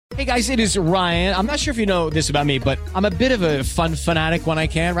Hey guys, it is Ryan. I'm not sure if you know this about me, but I'm a bit of a fun fanatic when I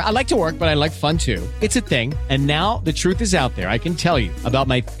can. I like to work, but I like fun too. It's a thing. And now the truth is out there. I can tell you about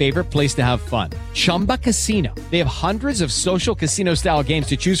my favorite place to have fun. Chumba Casino. They have hundreds of social casino style games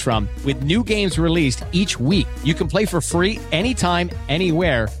to choose from with new games released each week. You can play for free anytime,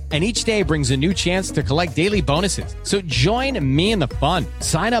 anywhere. And each day brings a new chance to collect daily bonuses. So join me in the fun.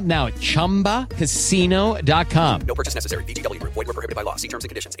 Sign up now at ChumbaCasino.com. No purchase necessary. VGW Group. Void where prohibited by law. See terms and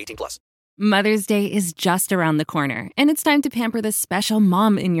conditions. 18+. Mother's Day is just around the corner, and it's time to pamper the special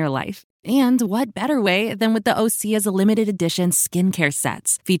mom in your life. And what better way than with the Osea's limited edition skincare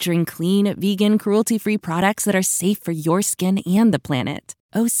sets, featuring clean, vegan, cruelty-free products that are safe for your skin and the planet.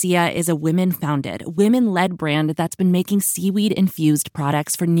 Osea is a women-founded, women-led brand that's been making seaweed-infused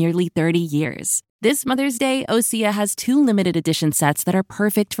products for nearly 30 years. This Mother's Day, Osea has 2 limited edition sets that are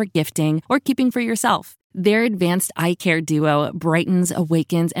perfect for gifting or keeping for yourself. Their advanced eye care duo brightens,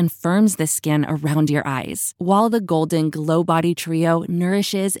 awakens, and firms the skin around your eyes, while the Golden Glow Body Trio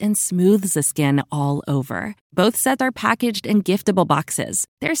nourishes and smooths the skin all over. Both sets are packaged in giftable boxes.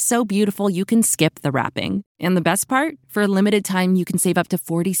 They're so beautiful you can skip the wrapping. And the best part? For a limited time, you can save up to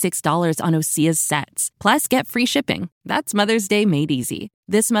 $46 on Osea's sets. Plus, get free shipping. That's Mother's Day made easy.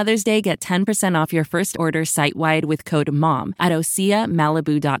 This Mother's Day, get 10% off your first order site-wide with code MOM at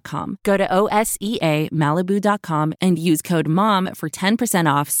OseaMalibu.com. Go to OSEAMalibu.com and use code MOM for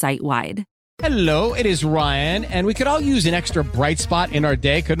 10% off site-wide. Hello, it is Ryan, and we could all use an extra bright spot in our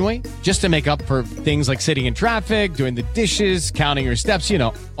day, couldn't we? Just to make up for things like sitting in traffic, doing the dishes, counting your steps, you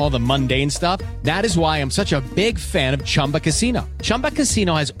know, all the mundane stuff. That is why I'm such a big fan of Chumba Casino. Chumba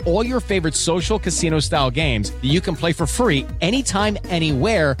Casino has all your favorite social casino-style games that you can play for free anytime,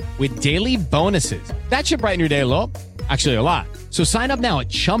 anywhere with daily bonuses. That should brighten your day a little. Actually, a lot. So sign up now at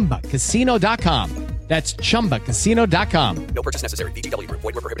ChumbaCasino.com. That's ChumbaCasino.com. No purchase necessary. VGW Group.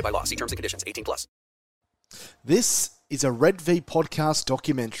 Void where prohibited by law. See terms and conditions. 18+. This is a Red V podcast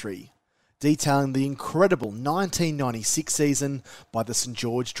documentary detailing the incredible 1996 season by the St.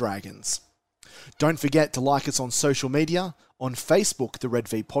 George Dragons. Don't forget to like us on social media, on Facebook, the Red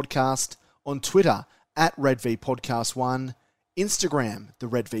V Podcast, on Twitter, at Red V Podcast 1, Instagram, the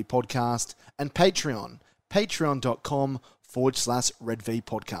Red V Podcast, and Patreon, patreon.com/Red V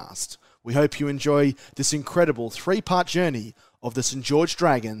Podcast. We hope you enjoy this incredible 3-part journey of the St. George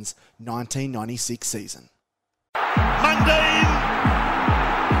Dragons 1996 season. Mundine!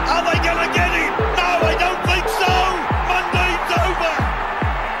 Are they going to get him? No, I don't think so! Mundine's over!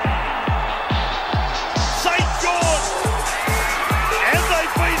 St. George! And they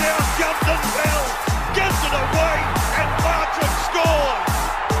beat out Johnsonville! Gets it away, and Bartram scores!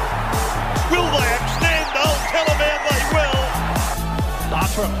 Will they extend? I'll tell them how they will!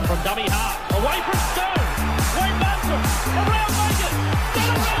 Bartram from dummy half, away from Stone, Wayne Bartram, around Megan, then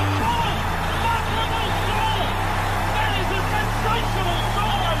around Colin, Bartram will score! That is a sensational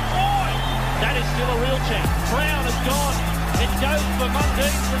goal and boy! That is still a real check. Brown is gone. It goes for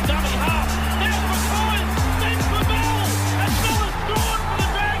Mundine from dummy half. Now for Coyne, then for Bell, and Bell has scored for the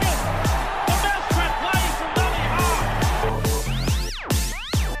Dragons. The mousetrap play from dummy half.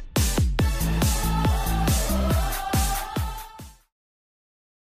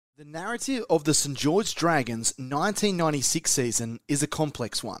 The narrative of the St. George Dragons 1996 season is a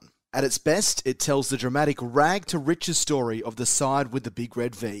complex one. At its best, it tells the dramatic rag-to-riches story of the side with the big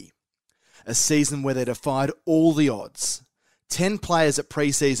red V. A season where they defied all the odds. 10 players at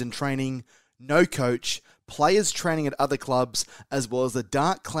pre-season training, no coach, players training at other clubs, as well as the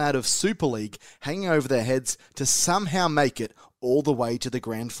dark cloud of Super League hanging over their heads to somehow make it all the way to the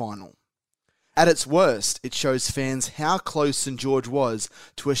grand final. At its worst, it shows fans how close St. George was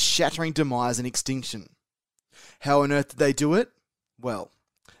to a shattering demise and extinction. How on earth did they do it? Well,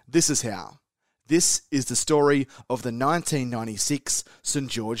 this is how. This is the story of the 1996 St.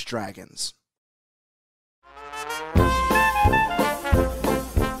 George Dragons.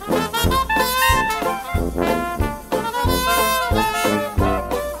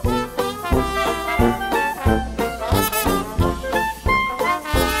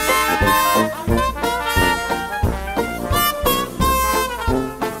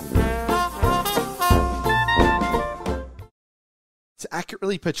 To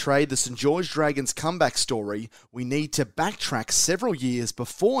accurately portray the St. George Dragons' comeback story, we need to backtrack several years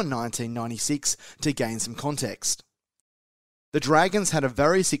before 1996 to gain some context. The Dragons had a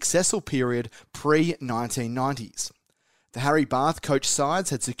very successful period pre-1990s. The Harry Bath coach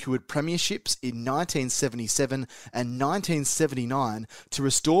sides had secured premierships in 1977 and 1979 to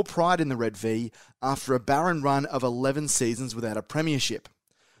restore pride in the Red V after a barren run of 11 seasons without a premiership.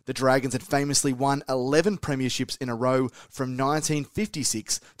 The Dragons had famously won 11 premierships in a row from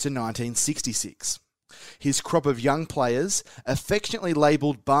 1956 to 1966. His crop of young players, affectionately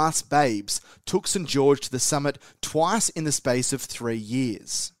labelled Bath's Babes, took St George to the summit twice in the space of 3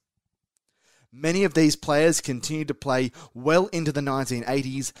 years. Many of these players continued to play well into the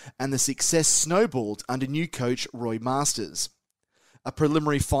 1980s, and the success snowballed under new coach Roy Masters. A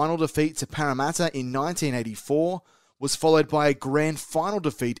preliminary final defeat to Parramatta in 1984 was followed by a grand final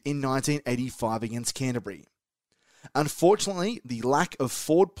defeat in 1985 against Canterbury. Unfortunately, the lack of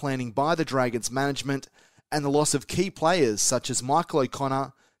forward planning by the Dragons management and the loss of key players such as Michael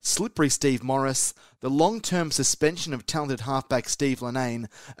O'Connor, slippery Steve Morris, the long-term suspension of talented halfback Steve Linnane,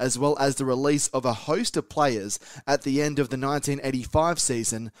 as well as the release of a host of players at the end of the 1985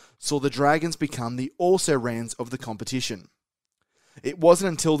 season, saw the Dragons become the also-rans of the competition. It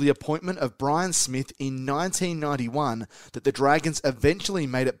wasn't until the appointment of Brian Smith in 1991 that the Dragons eventually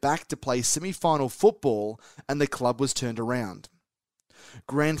made it back to play semi-final football and the club was turned around.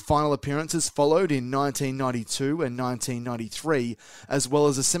 Grand final appearances followed in 1992 and 1993, as well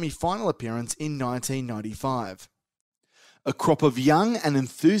as a semi-final appearance in 1995. A crop of young and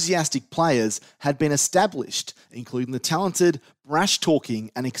enthusiastic players had been established, including the talented,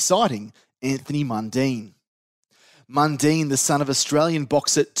 brash-talking and exciting Anthony Mundine. Mundine, the son of Australian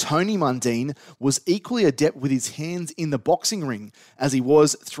boxer Tony Mundine, was equally adept with his hands in the boxing ring as he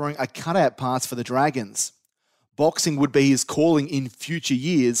was throwing a cutout pass for the Dragons. Boxing would be his calling in future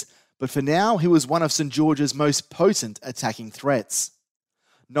years, but for now he was one of St George's most potent attacking threats.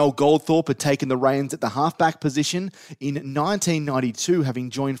 Noel Goldthorpe had taken the reins at the halfback position in 1992, having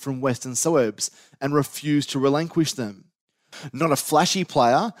joined from Western Suburbs, and refused to relinquish them. Not a flashy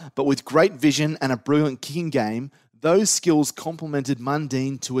player, but with great vision and a brilliant kicking game, those skills complemented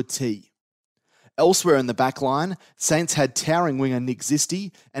Mundine to a T. Elsewhere in the backline, Saints had towering winger Nick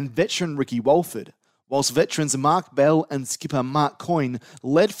Zisti and veteran Ricky Walford, whilst veterans Mark Bell and skipper Mark Coyne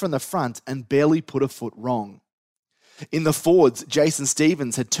led from the front and barely put a foot wrong. In the forwards, Jason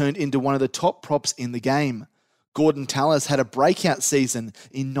Stevens had turned into one of the top props in the game. Gordon Tallis had a breakout season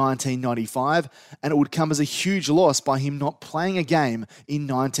in 1995, and it would come as a huge loss by him not playing a game in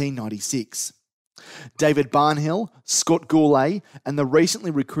 1996. David Barnhill, Scott Goulet, and the recently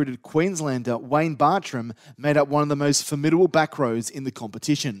recruited Queenslander Wayne Bartram made up one of the most formidable back rows in the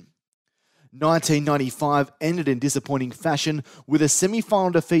competition. 1995 ended in disappointing fashion with a semi-final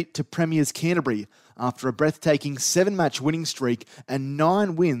defeat to Premiers Canterbury after a breathtaking 7-match winning streak and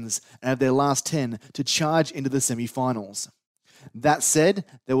 9 wins out of their last 10 to charge into the semi-finals. That said,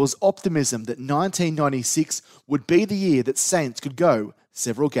 there was optimism that 1996 would be the year that Saints could go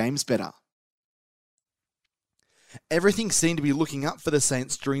several games better. Everything seemed to be looking up for the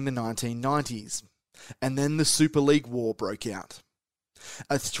Saints during the 1990s, and then the Super League War broke out.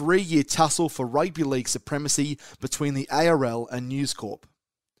 A 3-year tussle for rugby league supremacy between the ARL and News Corp.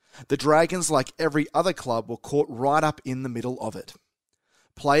 The Dragons, like every other club, were caught right up in the middle of it.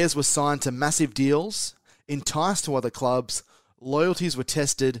 Players were signed to massive deals, enticed to other clubs, loyalties were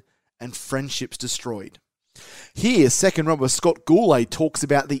tested, and friendships destroyed. Here, second rower Scott Goulet talks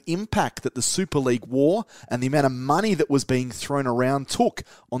about the impact that the Super League War and the amount of money that was being thrown around took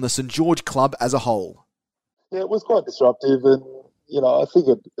on the St George club as a whole. Yeah, it was quite disruptive, and I think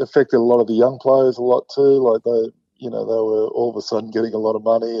it affected a lot of the young players a lot too. Like they were all of a sudden getting a lot of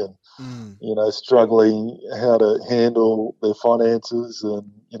money and struggling how to handle their finances and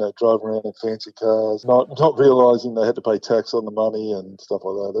drive around in fancy cars, not realising they had to pay tax on the money and stuff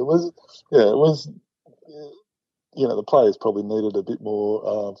like that. It was. The players probably needed a bit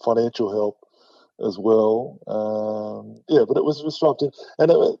more financial help as well. But it was disruptive.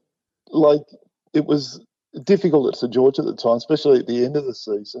 And it was difficult at St George at the time, especially at the end of the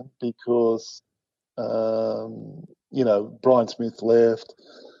season, because, Brian Smith left.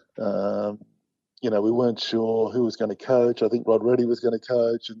 We weren't sure who was going to coach. I think Rod Reddy was going to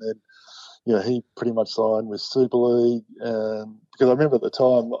coach. And then, he pretty much signed with Super League. Because I remember at the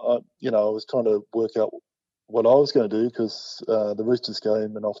time, I was trying to work out what I was going to do, because the Roosters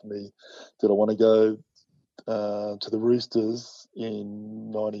came and offered me, did I want to go to the Roosters in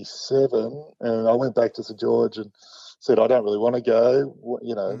 97? And I went back to St George and said, I don't really want to go.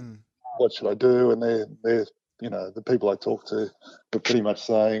 What should I do? And they're the people I talked to were pretty much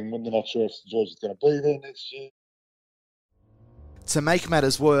saying, well, they're not sure if St George is going to be there next year. To make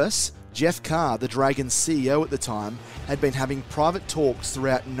matters worse, Jeff Carr, the Dragons' CEO at the time, had been having private talks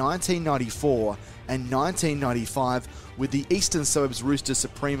throughout 1994 and 1995 with the Eastern Suburbs Roosters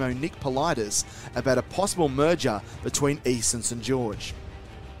Supremo Nick Politis about a possible merger between East and St George.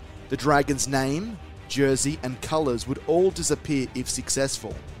 The Dragons' name, jersey and colours would all disappear if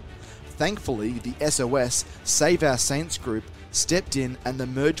successful. Thankfully, the SOS, Save Our Saints group, stepped in and the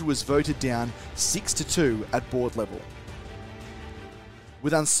merger was voted down 6-2 at board level.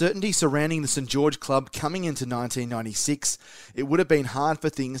 With uncertainty surrounding the St George club coming into 1996, it would have been hard for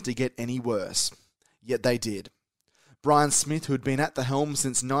things to get any worse. Yet they did. Brian Smith, who had been at the helm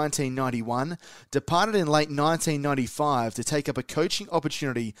since 1991, departed in late 1995 to take up a coaching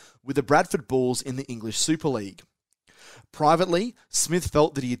opportunity with the Bradford Bulls in the English Super League. Privately, Smith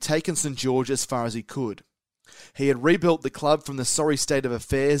felt that he had taken St George as far as he could. He had rebuilt the club from the sorry state of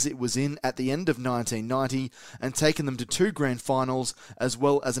affairs it was in at the end of 1990 and taken them to 2 grand finals as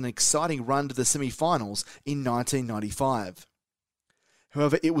well as an exciting run to the semi-finals in 1995.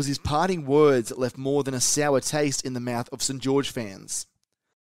 However, it was his parting words that left more than a sour taste in the mouth of St George fans.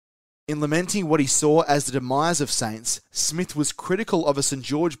 In lamenting what he saw as the demise of Saints, Smith was critical of a St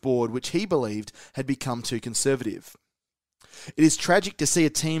George board which he believed had become too conservative. It is tragic to see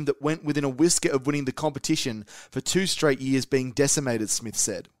a team that went within a whisker of winning the competition for 2 straight years being decimated, Smith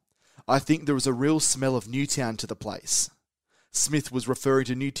said. I think there was a real smell of Newtown to the place. Smith was referring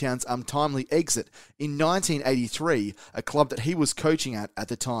to Newtown's untimely exit in 1983, a club that he was coaching at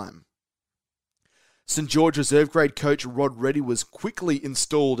the time. St George reserve grade coach Rod Reddy was quickly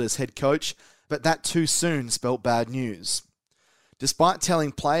installed as head coach, but that too soon spelt bad news. Despite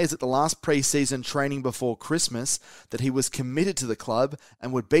telling players at the last pre-season training before Christmas that he was committed to the club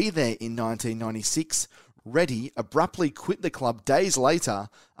and would be there in 1996, Reddy abruptly quit the club days later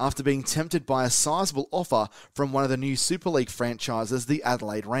after being tempted by a sizable offer from one of the new Super League franchises, the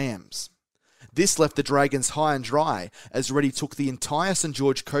Adelaide Rams. This left the Dragons high and dry as Reddy took the entire St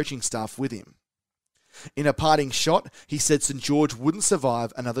George coaching staff with him. In a parting shot, he said St George wouldn't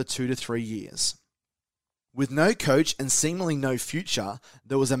survive another 2 to 3 years. With no coach and seemingly no future,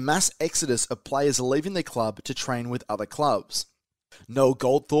 there was a mass exodus of players leaving the club to train with other clubs. Noel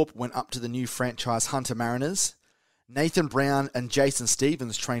Goldthorpe went up to the new franchise Hunter Mariners. Nathan Brown and Jason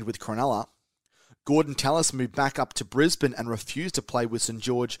Stevens trained with Cronulla. Gordon Tallis moved back up to Brisbane and refused to play with St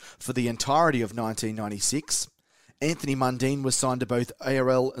George for the entirety of 1996. Anthony Mundine was signed to both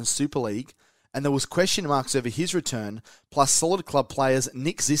ARL and Super League, and there was question marks over his return, plus solid club players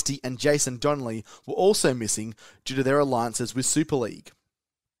Nick Zisti and Jason Donnelly were also missing due to their alliances with Super League.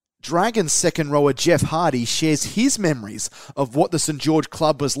 Dragons second rower Jeff Hardy shares his memories of what the St George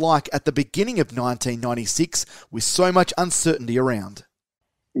club was like at the beginning of 1996 with so much uncertainty around.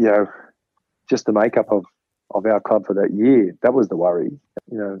 You know, just the makeup of our club for that year, that was the worry.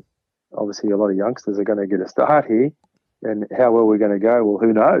 You know, obviously a lot of youngsters are going to get a start here, and how well we're going to go, well,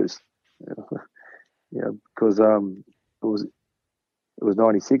 who knows? You know, because it was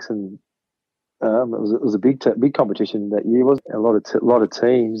 96 and it was a big competition that year. Was a lot of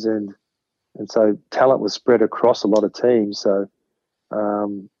teams and so talent was spread across a lot of teams. So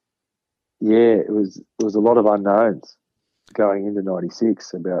it was a lot of unknowns going into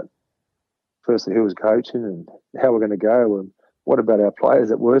 96 about firstly who was coaching and how we're going to go and what about our players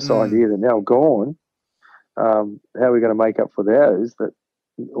that were signed here that are now gone. How are we going to make up for those that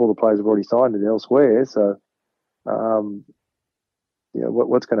all the players have already signed and elsewhere? So,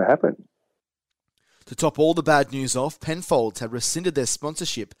 what's going to happen? To top all the bad news off, Penfolds had rescinded their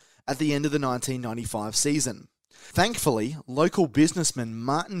sponsorship at the end of the 1995 season. Thankfully, local businessman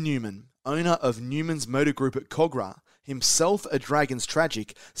Martin Newman, owner of Newman's Motor Group at Cogra, himself a Dragons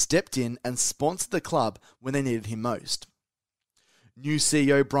tragic, stepped in and sponsored the club when they needed him most. New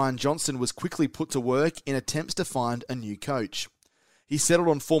CEO Brian Johnson was quickly put to work in attempts to find a new coach. He settled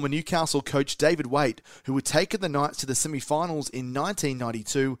on former Newcastle coach David Waite, who had taken the Knights to the semi-finals in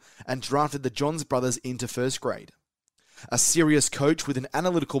 1992 and drafted the Johns brothers into first grade. A serious coach with an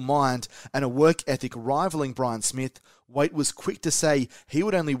analytical mind and a work ethic rivaling Brian Smith, Waite was quick to say he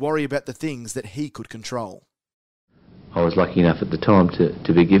would only worry about the things that he could control. I was lucky enough at the time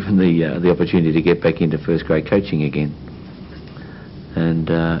to be given the opportunity to get back into first grade coaching again. And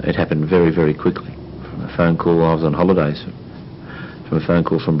it happened very, very quickly. From a phone call, I was on holidays, from a phone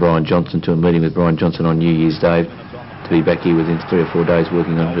call from Brian Johnson to a meeting with Brian Johnson on New Year's Day, to be back here within 3 or 4 days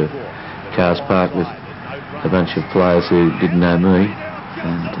working on the Cars Park with a bunch of players who didn't know me,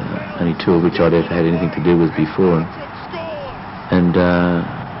 and only 2 of which I'd ever had anything to do with before. And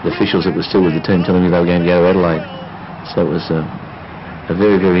the officials that were still with the team telling me they were going to go to Adelaide. So it was a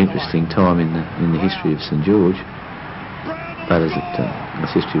very, very interesting time in the history of St George. But as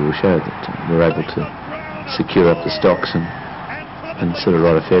history will show, that we were able to secure up the stocks and sort of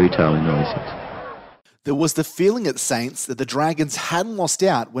write a fairy tale in 96. There was the feeling at Saints that the Dragons hadn't lost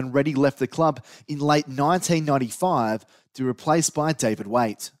out when Reddy left the club in late 1995 to be replaced by David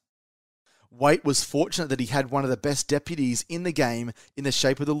Waite. Waite was fortunate that he had one of the best deputies in the game in the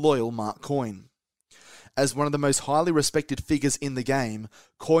shape of the loyal Mark Coyne. As one of the most highly respected figures in the game,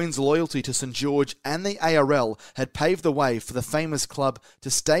 Coyne's loyalty to St George and the ARL had paved the way for the famous club to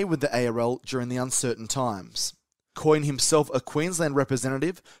stay with the ARL during the uncertain times. Coyne himself, a Queensland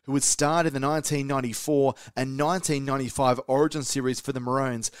representative who had starred in the 1994 and 1995 Origin Series for the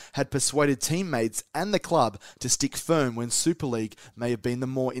Maroons, had persuaded teammates and the club to stick firm when Super League may have been the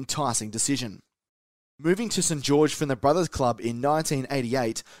more enticing decision. Moving to St George from the Brothers Club in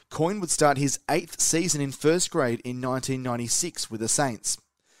 1988, Coyne would start his 8th season in first grade in 1996 with the Saints.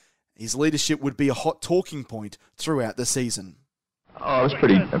 His leadership would be a hot talking point throughout the season. Oh, it was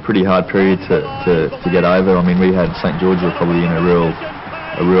a pretty hard period to get over. I mean, we had St George were probably in a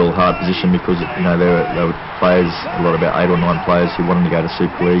real hard position because they were players, a lot about 8 or 9 players who wanted to go to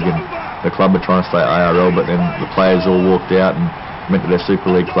Super League, and the club were trying to stay ARL, but then the players all walked out and went to their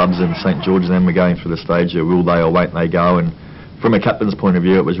Super League clubs, and St George and them were going through the stage of will they or won't they go. And from a captain's point of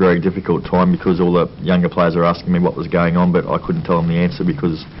view, it was a very difficult time because all the younger players were asking me what was going on, but I couldn't tell them the answer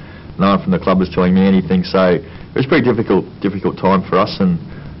because no one from the club was telling me anything. So it was a pretty difficult time for us,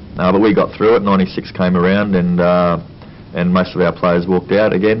 but we got through it. 96 came around, and most of our players walked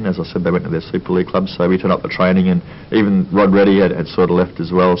out again. As I said, they went to their Super League clubs, so we turned up the training, and even Rod Reddy had sort of left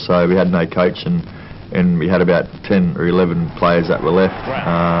as well, so we had no coach, and we had about 10 or 11 players that were left.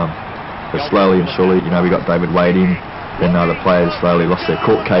 But slowly and surely, we got David Waite in, then the players slowly lost their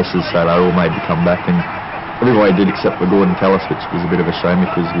court cases, so they were all made to come back, and everybody did except for Gordon Tallis, which was a bit of a shame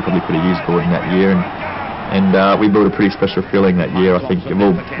because we probably could have used Gordon that year, and we built a pretty special feeling that year. I think of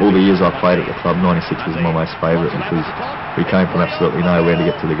all the years I played at the club, 96 was my most favourite because we came from absolutely nowhere to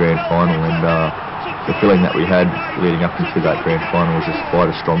get to the grand final, and the feeling that we had leading up into that grand final was just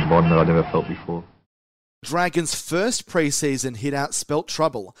quite a strong bond that I'd never felt before. Dragons' first pre-season hit-out spelt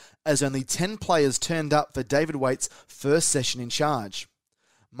trouble as only 10 players turned up for David Waite's first session in charge.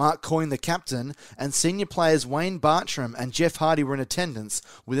 Mark Coyne, the captain, and senior players Wayne Bartram and Jeff Hardy were in attendance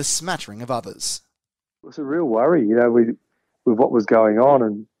with a smattering of others. It was a real worry, with what was going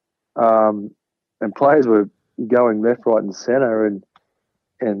on, and players were going left, right, and centre,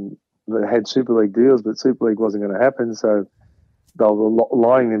 and they had Super League deals, but Super League wasn't going to happen, so they were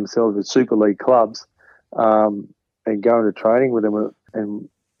aligning themselves with Super League clubs. And going to training with them, and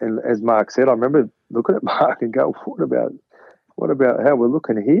as Mark said, I remember looking at Mark and go, what about how we're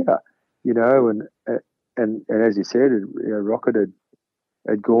looking here, and as you said, Rocket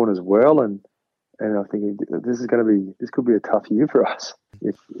had gone as well, and I think this could be a tough year for us.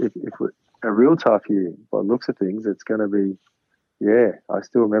 If we're a real tough year by the looks of things, it's going to be, I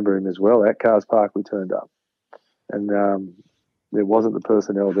still remember him as well. At Cars Park we turned up, and there wasn't the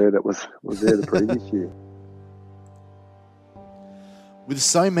personnel there that was there the previous year. With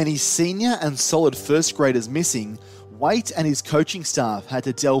so many senior and solid first graders missing, Waite and his coaching staff had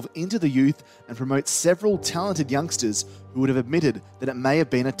to delve into the youth and promote several talented youngsters who would have admitted that it may have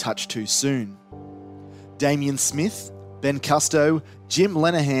been a touch too soon. Damien Smith, Ben Custo, Jim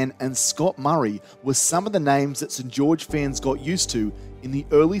Lenahan and Scott Murray were some of the names that St George fans got used to in the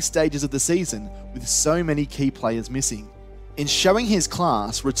early stages of the season with so many key players missing. In showing his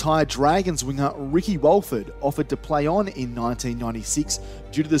class, retired Dragons winger Ricky Walford offered to play on in 1996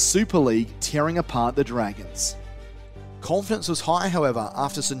 due to the Super League tearing apart the Dragons. Confidence was high, however,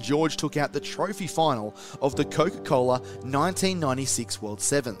 after St George took out the trophy final of the Coca-Cola 1996 World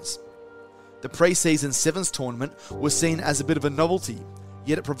Sevens. The pre-season Sevens tournament was seen as a bit of a novelty,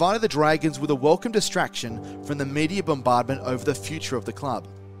 yet it provided the Dragons with a welcome distraction from the media bombardment over the future of the club.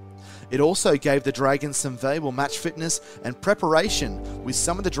 It also gave the Dragons some valuable match fitness and preparation, with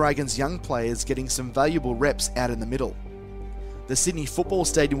some of the Dragons' young players getting some valuable reps out in the middle. The Sydney Football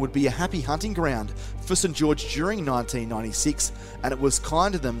Stadium would be a happy hunting ground for St George during 1996, and it was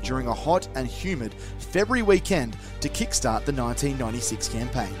kind to them during a hot and humid February weekend to kickstart the 1996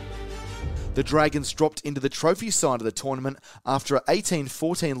 campaign. The Dragons dropped into the trophy side of the tournament after an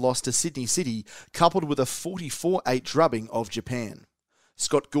 18-14 loss to Sydney City, coupled with a 44-8 drubbing of Japan.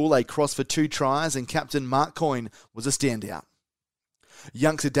 Scott Goulet crossed for 2 tries and captain Mark Coyne was a standout.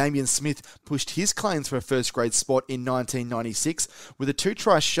 Youngster Damien Smith pushed his claims for a first grade spot in 1996 with a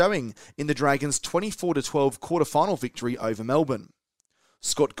 2-try showing in the Dragons' 24-12 quarter-final victory over Melbourne.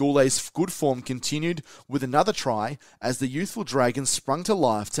 Scott Goulet's good form continued with another try as the youthful Dragons sprung to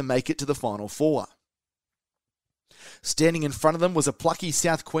life to make it to the Final Four. Standing in front of them was a plucky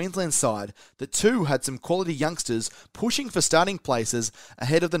South Queensland side that too had some quality youngsters pushing for starting places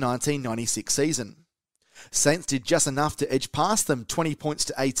ahead of the 1996 season. Saints did just enough to edge past them 20 points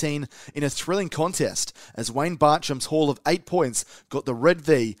to 18 in a thrilling contest as Wayne Bartram's haul of 8 points got the Red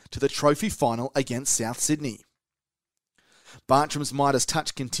V to the trophy final against South Sydney. Bartram's Midas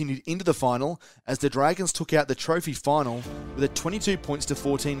touch continued into the final as the Dragons took out the trophy final with a 22 points to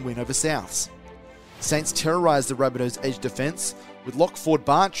 14 win over Souths. Saints terrorised the Rabbitohs' edge defence, with Lockford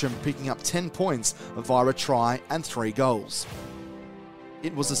Bartram picking up 10 points via a try and 3 goals.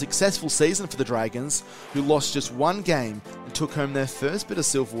 It was a successful season for the Dragons, who lost just 1 game and took home their first bit of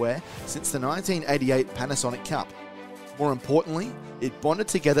silverware since the 1988 Panasonic Cup. More importantly, it bonded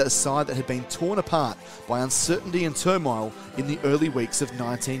together a side that had been torn apart by uncertainty and turmoil in the early weeks of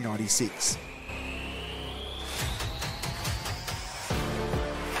 1996.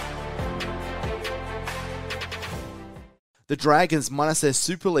 The Dragons, minus their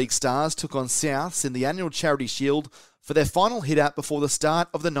Super League stars, took on Souths in the annual Charity Shield for their final hit-out before the start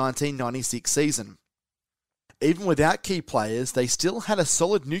of the 1996 season. Even without key players, they still had a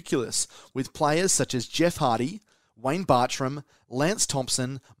solid nucleus with players such as Jeff Hardy, Wayne Bartram, Lance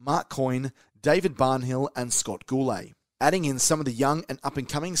Thompson, Mark Coyne, David Barnhill and Scott Goulet. Adding in some of the young and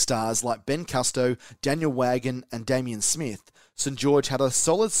up-and-coming stars like Ben Custo, Daniel Wagon and Damien Smith, St George had a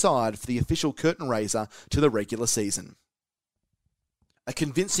solid side for the official curtain raiser to the regular season. A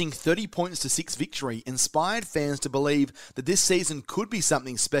convincing 30 points to 6 victory inspired fans to believe that this season could be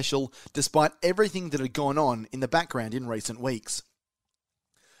something special despite everything that had gone on in the background in recent weeks.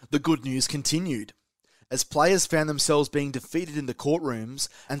 The good news continued. As players found themselves being defeated in the courtrooms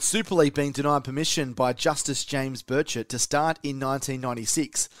and Super League being denied permission by Justice James Burchett to start in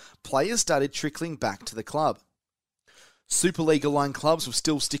 1996, players started trickling back to the club. Super League-aligned clubs were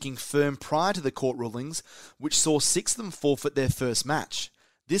still sticking firm prior to the court rulings, which saw 6 of them forfeit their first match.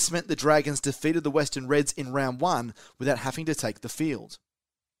 This meant the Dragons defeated the Western Reds in round 1 without having to take the field.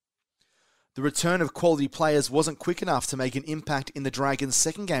 The return of quality players wasn't quick enough to make an impact in the Dragons'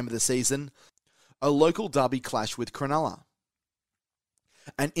 second game of the season, a local derby clash with Cronulla.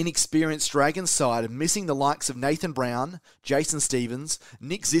 An inexperienced Dragons side missing the likes of Nathan Brown, Jason Stevens,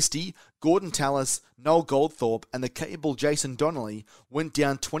 Nick Zisti, Gordon Tallis, Noel Goldthorpe and the capable Jason Donnelly went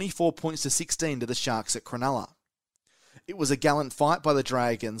down 24 points to 16 to the Sharks at Cronulla. It was a gallant fight by the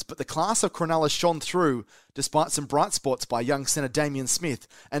Dragons, but the class of Cronulla shone through despite some bright spots by young centre Damien Smith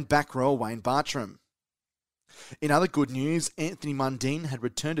and back rower Wayne Bartram. In other good news, Anthony Mundine had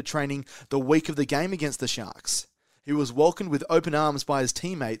returned to training the week of the game against the Sharks. He was welcomed with open arms by his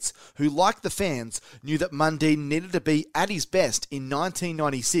teammates who, like the fans, knew that Mundine needed to be at his best in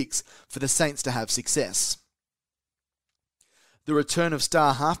 1996 for the Saints to have success. The return of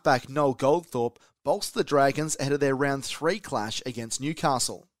star halfback Noel Goldthorpe bolstered the Dragons ahead of their round 3 clash against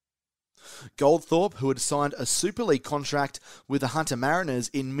Newcastle. Goldthorpe, who had signed a Super League contract with the Hunter Mariners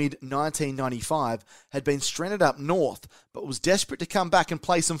in mid-1995, had been stranded up north but was desperate to come back and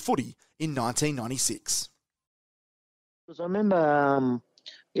play some footy in 1996. I remember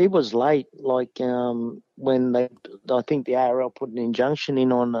it was late, like when I think the ARL put an injunction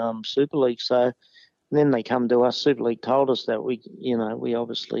in on Super League. So then they come to us. Super League told us that we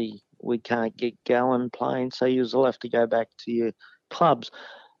can't get going playing, so you'll have to go back to your clubs.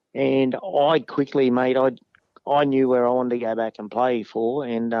 And I quickly, mate, I knew where I wanted to go back and play for,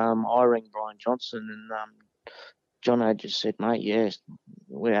 and I rang Brian Johnson, and John had just said, mate, yes,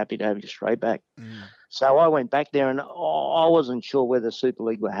 we're happy to have you straight back. So I went back there, and I wasn't sure whether Super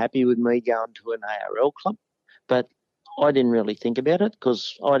League were happy with me going to an ARL club, but I didn't really think about it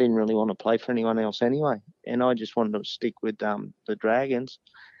because I didn't really want to play for anyone else anyway, and I just wanted to stick with the Dragons.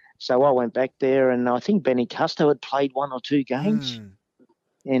 So I went back there, and I think Benny Custo had played 1 or 2 games.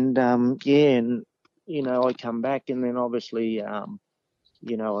 And, I come back, and then obviously, I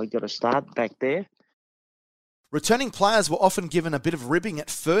got to start back there. Returning players were often given a bit of ribbing at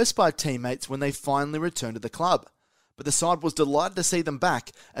first by teammates when they finally returned to the club, but the side was delighted to see them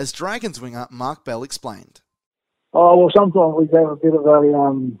back, as Dragons winger Mark Bell explained. Oh, well, sometimes we have a bit of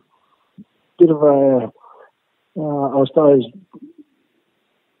I suppose,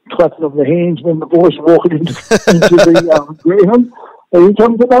 clapping of the hands when the boys are walking into the ground. Here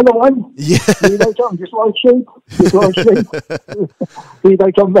comes another one. Yeah. Here they come, just like sheep. Here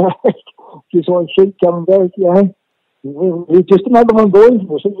they come back, just like sheep coming back, We're just another one, boys.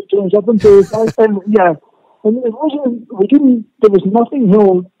 We'll see what turns up on Thursday. And, and it wasn't, there was nothing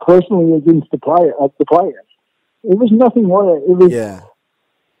held personally against the players. It was nothing like it. It was,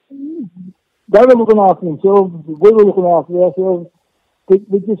 they were looking after themselves. We were looking after ourselves.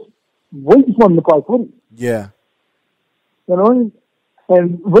 We just wanted to play footy. Yeah. You know?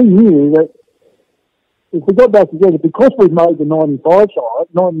 And we knew that if we got back together, because we'd made the 95 side,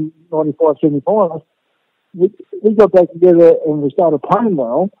 95 semi-finals, we got back together and we started playing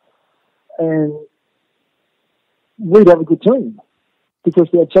well, and we'd have a good team because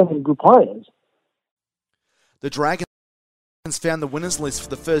we had so many good players. The Dragons found the winners list for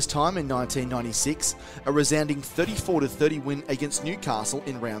the first time in 1996, a resounding 34-30 win against Newcastle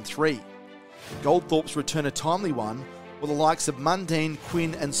in round 3. Goldthorpe's return a timely one, while the likes of Mundine,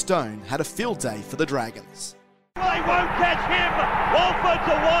 Quinn and Stone had a field day for the Dragons. They won't catch him. Walford's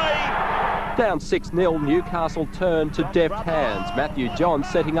away. Down 6-0, Newcastle turned to deft hands. Matthew John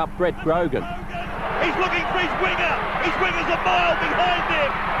setting up Brett Grogan. He's looking for his winger. His winger's a mile behind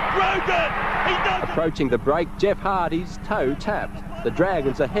him. Grogan, he does. Approaching the break, Jeff Hardy's toe tapped. The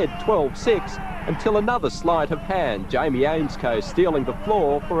Dragons ahead 12-6 until another sleight of hand. Jamie Ainscough stealing the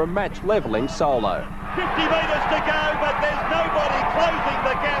floor for a match-levelling solo. 50 metres to go, but there's nobody closing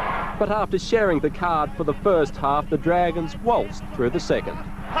the gap. But after sharing the card for the first half, the Dragons waltzed through the second.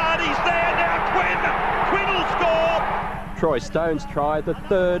 Hardy's there now, Quinn. Quinn will score. Troy Stone's try, the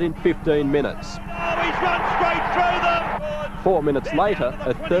third in 15 minutes. Oh, he's run straight through them. 4 minutes later,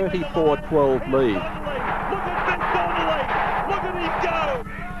 a 34-12 lead. Look at Vince Donnelly. Look at him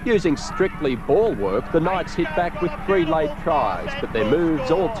go. Using strictly ball work, the Knights hit back with 3 late tries, but their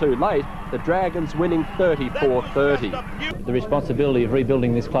moves all too late, the Dragons winning 34-30. The responsibility of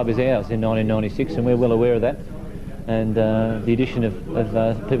rebuilding this club is ours in 1996, and we're well aware of that. And the addition of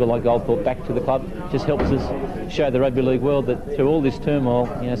people like Goldthorpe back to the club just helps us show the rugby league world that through all this turmoil,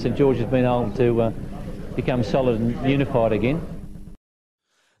 St George has been able to become solid and unified again.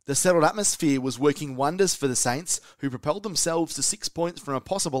 The settled atmosphere was working wonders for the Saints, who propelled themselves to 6 points from a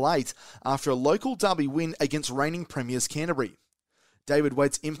possible 8 after a local derby win against reigning premiers Canterbury. David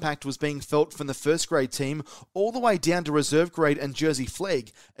Wade's impact was being felt from the first grade team all the way down to reserve grade and jersey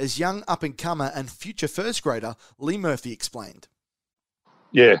flag, as young up-and-comer and future first grader Lee Murphy explained.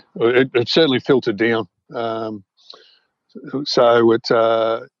 Yeah, it certainly filtered down. So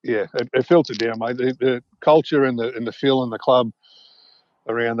it filtered down, mate. The culture and the feel in the club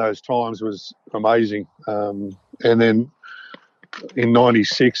around those times was amazing. And then in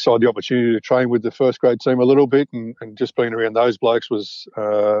 96, I had the opportunity to train with the first grade team a little bit, and just being around those blokes was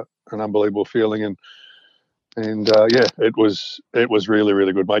an unbelievable feeling. And it was really,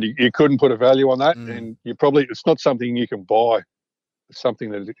 really good, mate. You couldn't put a value on that, and it's not something you can buy. It's something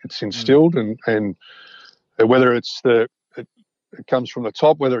that it's instilled, and whether it comes from the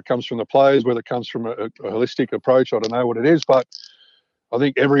top, whether it comes from the players, whether it comes from a holistic approach, I don't know what it is, but I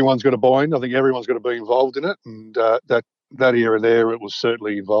think everyone's got to buy in. I think everyone's got to be involved in it, and that era there, it was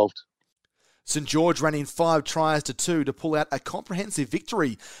certainly involved. St George ran in 5 tries to 2 to pull out a comprehensive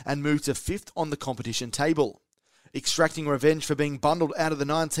victory and move to 5th on the competition table. Extracting revenge for being bundled out of the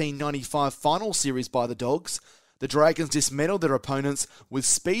 1995 final series by the Dogs, the Dragons dismantled their opponents with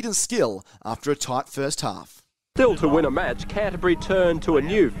speed and skill after a tight first half. Still to win a match, Canterbury turned to a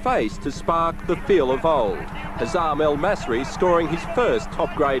new face to spark the feel of old. Hazam El Masri scoring his first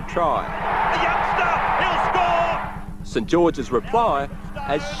top-grade try. The youngster, he'll score! St George's reply,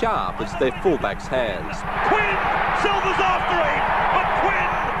 as sharp as their fullbacks' hands. Quinn! Silver's after him, but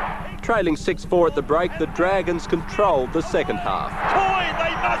Quinn! Trailing 6-4 at the break, the Dragons controlled the second half. Coyne,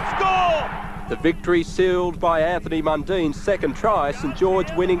 they must score! The victory sealed by Anthony Mundine's second try, St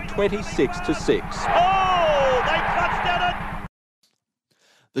George winning 26-6.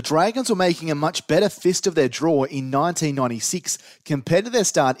 The Dragons were making a much better fist of their draw in 1996 compared to their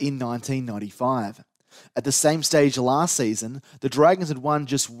start in 1995. At the same stage last season, the Dragons had won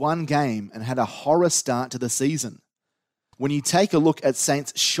just 1 game and had a horror start to the season. When you take a look at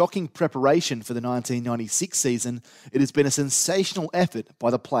Saints' shocking preparation for the 1996 season, it has been a sensational effort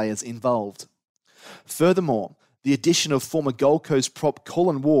by the players involved. Furthermore, the addition of former Gold Coast prop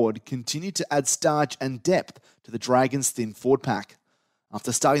Colin Ward continued to add starch and depth to the Dragons' thin forward pack.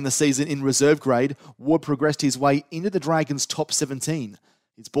 After starting the season in reserve grade, Ward progressed his way into the Dragons' top 17.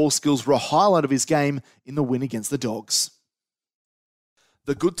 His ball skills were a highlight of his game in the win against the Dogs.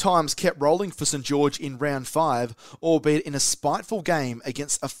 The good times kept rolling for St George in round 5, albeit in a spiteful game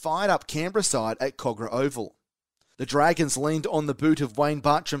against a fired-up Canberra side at Kogarah Oval. The Dragons leaned on the boot of Wayne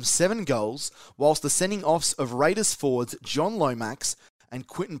Bartram's 7 goals, whilst the sending-offs of Raiders forwards John Lomax and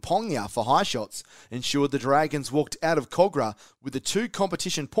Quinton Pongia for high shots ensured the Dragons walked out of Kogarah with the 2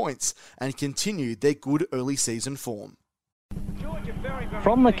 competition points and continued their good early season form.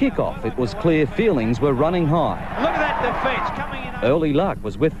 From the kick-off, it was clear feelings were running high. Look at that defence coming in. Early luck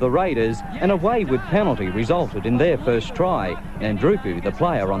was with the Raiders, and a wayward penalty resulted in their first try. Nandruku, the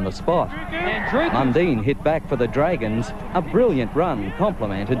player on the spot. Mundine hit back for the Dragons, a brilliant run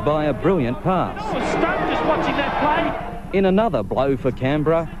complemented by a brilliant pass. I was stunned just watching that play. In another blow for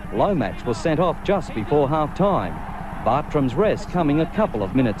Canberra, Lomax was sent off just before half-time. Bartram's rest coming a couple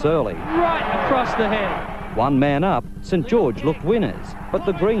of minutes early. Right across the head. One man up, St George looked winners, but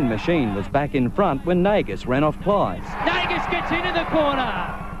the green machine was back in front when Nagus ran off Clyde. Nagus gets into the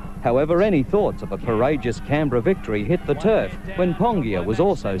corner. However, any thoughts of a courageous Canberra victory hit the turf when Pongia was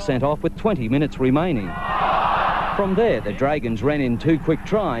also sent off with 20 minutes remaining. From there, the Dragons ran in 2 quick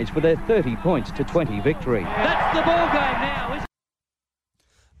tries for their 30 points to 20 victory. That's the ball game now.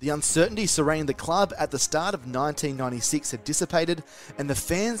 The uncertainty surrounding the club at the start of 1996 had dissipated, and the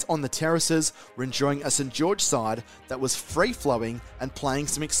fans on the terraces were enjoying a St George side that was free-flowing and playing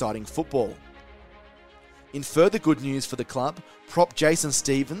some exciting football. In further good news for the club, prop Jason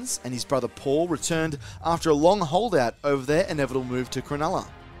Stevens and his brother Paul returned after a long holdout over their inevitable move to Cronulla.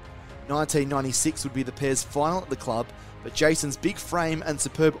 1996 would be the pair's final at the club, but Jason's big frame and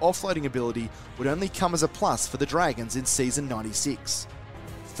superb offloading ability would only come as a plus for the Dragons in season 96.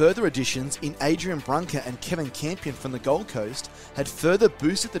 Further additions in Adrian Brunker and Kevin Campion from the Gold Coast had further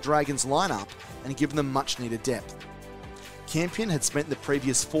boosted the Dragons' lineup and given them much needed depth. Campion had spent the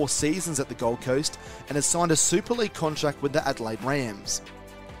previous 4 seasons at the Gold Coast and had signed a Super League contract with the Adelaide Rams.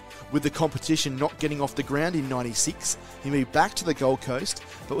 With the competition not getting off the ground in 96, he moved back to the Gold Coast,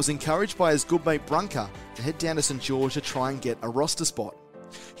 but was encouraged by his good mate Brunker to head down to St George to try and get a roster spot.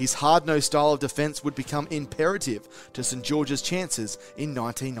 His hard-nosed style of defence would become imperative to St George's chances in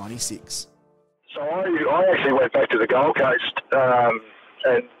 1996. So I actually went back to the Gold Coast,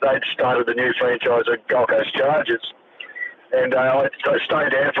 and they'd started the new franchise at Gold Coast Chargers. And I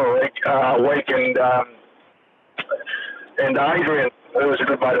stayed there for a week, and Adrian, who was a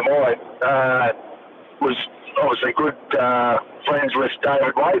good mate of mine, was obviously good friends with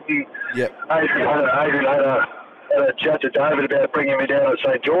David Waite. And yep. Adrian had a chat to David about bringing me down to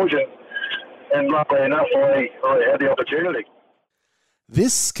St George, and luckily enough, I had the opportunity.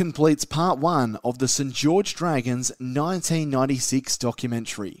 This completes part 1 of the St George Dragons 1996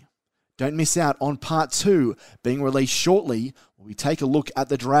 documentary. Don't miss out on part 2 being released shortly, where we take a look at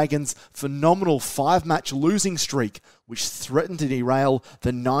the Dragons' phenomenal 5-match losing streak, which threatened to derail the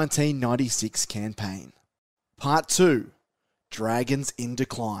 1996 campaign. Part 2, Dragons in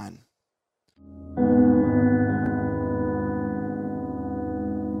Decline.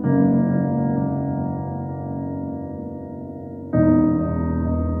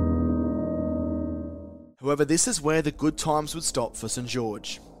 However, this is where the good times would stop for St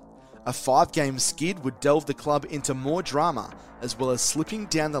George. A 5-game skid would delve the club into more drama, as well as slipping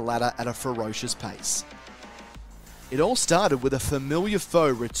down the ladder at a ferocious pace. It all started with a familiar foe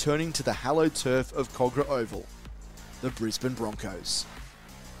returning to the hallowed turf of Kogarah Oval, the Brisbane Broncos.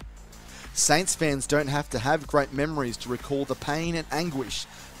 Saints fans don't have to have great memories to recall the pain and anguish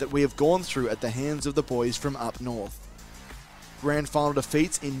that we have gone through at the hands of the boys from up north. Grand final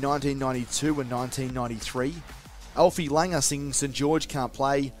defeats in 1992 and 1993, Alfie Langer singing St George Can't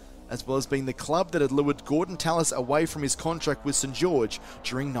Play, as well as being the club that had lured Gordon Tallis away from his contract with St George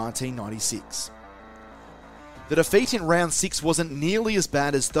during 1996. The defeat in round 6 wasn't nearly as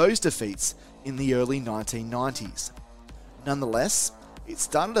bad as those defeats in the early 1990s. Nonetheless, it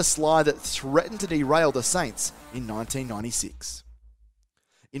started a slide that threatened to derail the Saints in 1996.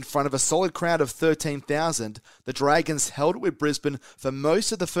 In front of a solid crowd of 13,000, the Dragons held it with Brisbane for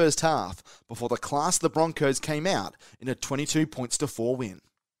most of the first half before the class of the Broncos came out in a 22-4 win.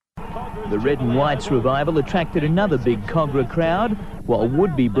 The Red and White's revival attracted another big Kogarah crowd, while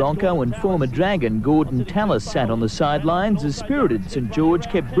would-be Bronco and former Dragon Gordon Tallis sat on the sidelines as spirited St George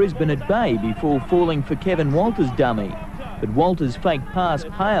kept Brisbane at bay before falling for Kevin Walters' dummy. But Walters' fake pass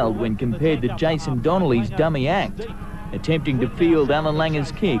paled when compared to Jason Donnelly's dummy act. Attempting to field Alan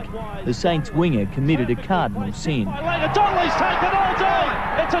Langer's kick, the Saints winger committed a cardinal sin. Donnelly's taken all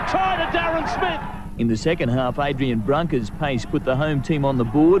day. It's a try to Darren Smith. In the second half, Adrian Brunker's pace put the home team on the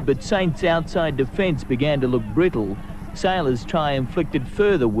board, but Saints' outside defence began to look brittle. Sailors' try inflicted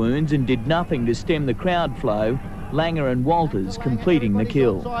further wounds and did nothing to stem the crowd flow, Langer and Walters completing the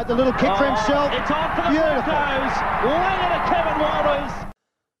kill. The little kick for himself. It's on for the Broncos. Langer to Kevin Walters.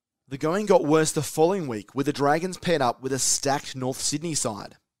 The going got worse the following week, with the Dragons paired up with a stacked North Sydney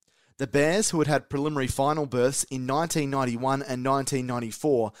side. The Bears, who had had preliminary final berths in 1991 and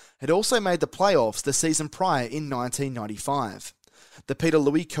 1994, had also made the playoffs the season prior in 1995. The Peter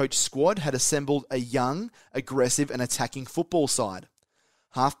Louis coached squad had assembled a young, aggressive and attacking football side.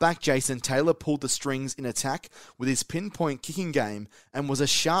 Halfback Jason Taylor pulled the strings in attack with his pinpoint kicking game and was a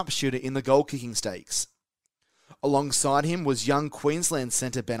sharpshooter in the goal-kicking stakes. Alongside him was young Queensland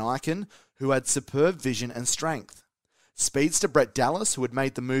centre Ben Ikin, who had superb vision and strength. Speedster Brett Dallas, who had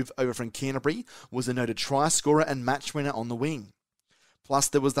made the move over from Canterbury, was a noted try scorer and match winner on the wing. Plus,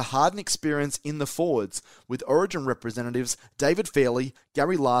 there was the hardened experience in the forwards, with Origin representatives David Fairley,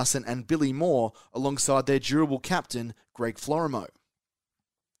 Gary Larson and Billy Moore alongside their durable captain, Greg Florimo.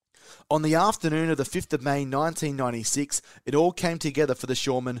 On the afternoon of the 5th of May 1996, it all came together for the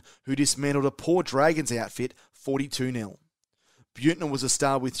Shoremen, who dismantled a poor Dragons outfit 42-0. Buettner was a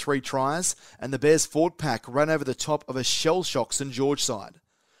star with 3 tries, and the Bears forward pack ran over the top of a shell-shock St George side.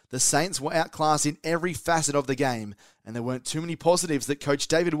 The Saints were outclassed in every facet of the game, and there weren't too many positives that coach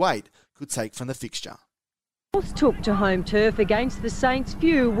David Waite could take from the fixture. North took to home turf against the Saints.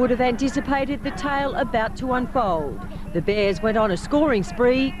 Few would have anticipated the tale about to unfold. The Bears went on a scoring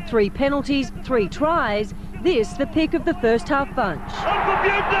spree, 3 penalties, 3 tries. This the pick of the first half bunch.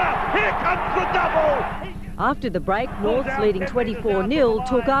 Here comes the double! After the break, North's leading 24-0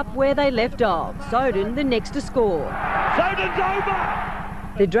 took up where they left off. Soden the next to score. Soden's over!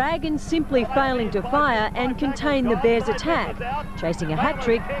 The Dragons simply failing to fire and contain the Bears' attack. Chasing a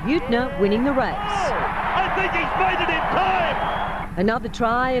hat-trick, Buettner winning the race. I think he's made it in time! Another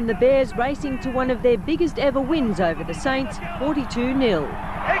try and the Bears racing to one of their biggest ever wins over the Saints, 42-0.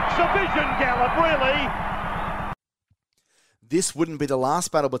 Exhibition gallop, really! This wouldn't be the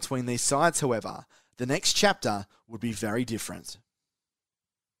last battle between these sides, however. The next chapter would be very different.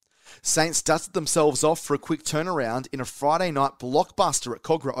 Saints dusted themselves off for a quick turnaround in a Friday night blockbuster at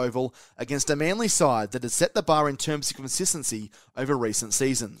Kogarah Oval against a Manly side that had set the bar in terms of consistency over recent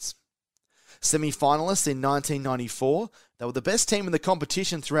seasons. Semi-finalists in 1994, they were the best team in the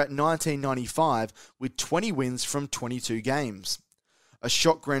competition throughout 1995 with 20 wins from 22 games. A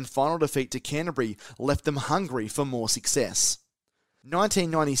shock grand final defeat to Canterbury left them hungry for more success.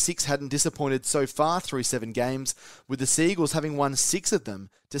 1996 hadn't disappointed so far through 7 games, with the Seagulls having won 6 of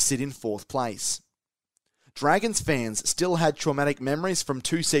them to sit in 4th place. Dragons fans still had traumatic memories from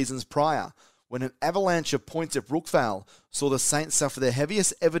 2 seasons prior, when an avalanche of points at Brookvale saw the Saints suffer their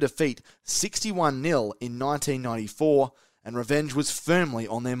heaviest ever defeat 61-0 in 1994, and revenge was firmly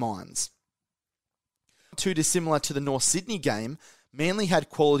on their minds. Too dissimilar to the North Sydney game, Manly had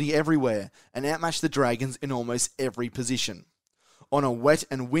quality everywhere and outmatched the Dragons in almost every position. On a wet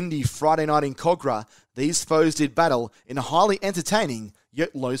and windy Friday night in Kogarah, these foes did battle in a highly entertaining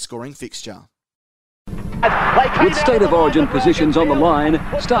yet low-scoring fixture. With State of Origin positions on the line,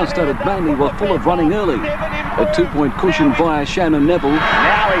 star-studded Manly were full of running early. A 2-point cushion via Shannon Neville.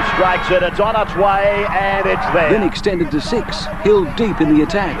 Now he strikes it, it's on its way, and it's there. Then extended to 6, Hill deep in the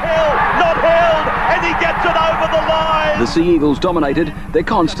attack. Hill, not held, and he gets it over the line. The Sea Eagles dominated, their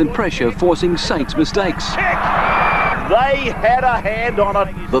constant pressure forcing Saints mistakes. They had a hand on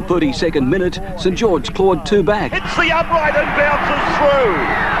it. The 32nd minute, St George clawed 2 back. It's the upright and bounces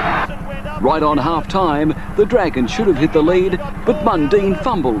through. Right on half-time, the Dragons should have hit the lead, but Mundine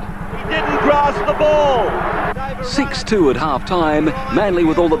fumbled. He didn't grasp the ball. 6-2 at half-time, Manly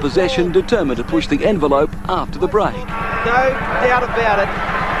with all the possession, determined to push the envelope after the break. No doubt about it.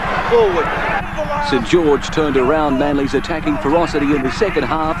 Forward. St George turned around Manly's attacking ferocity in the second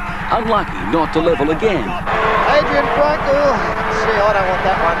half, unlucky not to level again. Adrian Frank, I don't want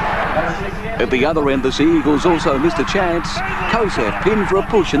that one. At the other end, the Sea Eagles also missed a chance. Kosef pinned for a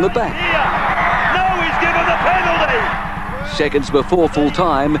push in the back. No, he's given the penalty. Seconds before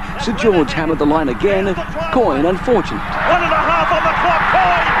full-time, St George hammered the line again. Coyne unfortunate. 1.5 on the clock,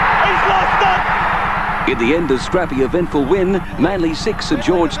 Coyne. He's lost it. In the end, a scrappy, eventful win. Manly 6, St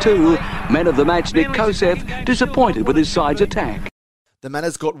George 2. Man of the match, Nick Kosef, disappointed with his side's attack. The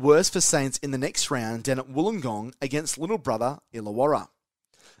matters got worse for Saints in the next round down at Wollongong against little brother Illawarra.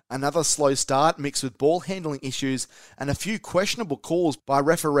 Another slow start mixed with ball handling issues and a few questionable calls by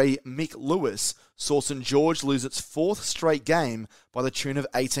referee Mick Lewis saw St George lose its 4th straight game by the tune of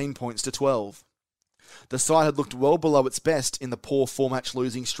 18 points to 12. The side had looked well below its best in the poor 4-match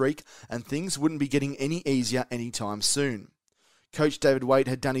losing streak, and things wouldn't be getting any easier anytime soon. Coach David Waite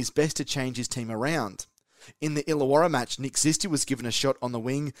had done his best to change his team around. In the Illawarra match, Nick Zisti was given a shot on the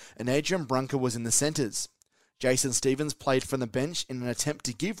wing and Adrian Brunker was in the centres. Jason Stevens played from the bench in an attempt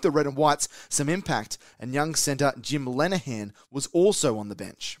to give the Red and Whites some impact, and young centre Jim Lenihan was also on the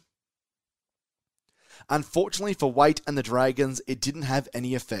bench. Unfortunately for Waite and the Dragons, it didn't have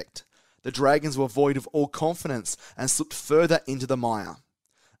any effect. The Dragons were void of all confidence and slipped further into the mire.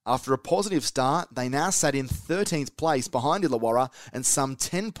 After a positive start, they now sat in 13th place behind Illawarra and some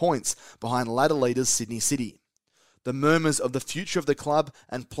 10 points behind ladder leaders Sydney City. The murmurs of the future of the club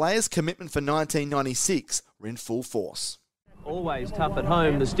and players' commitment for 1996 were in full force. Always tough at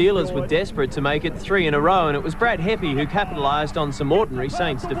home, the Steelers were desperate to make it 3 in a row, and it was Brad Heppy who capitalised on some ordinary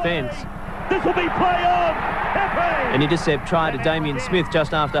Saints defence. This will be play on. An intercept try to Damien Smith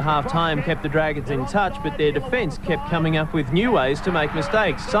just after half-time kept the Dragons in touch, but their defence kept coming up with new ways to make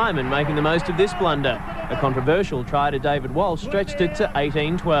mistakes. Simon making the most of this blunder. A controversial try to David Walsh stretched it to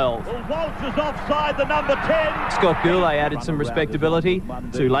 18-12. Well, Walsh is offside, the number 10. Scott Goulet added some respectability.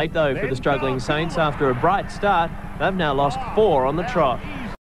 Too late, though, for the struggling Saints. After a bright start, they've now lost 4 on the trot.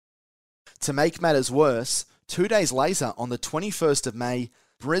 To make matters worse, 2 days later, on the 21st of May,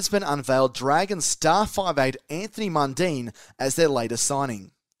 Brisbane unveiled Dragons star 5'8" Anthony Mundine as their latest signing.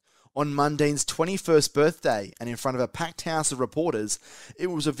 On Mundine's 21st birthday, and in front of a packed house of reporters,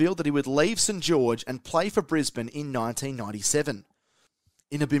 it was revealed that he would leave St George and play for Brisbane in 1997.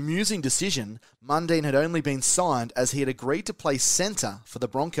 In a bemusing decision, Mundine had only been signed as he had agreed to play centre for the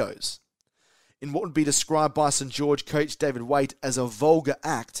Broncos. In what would be described by St George coach David Waite as a vulgar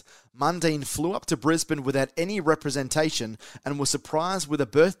act, Mundine flew up to Brisbane without any representation and was surprised with a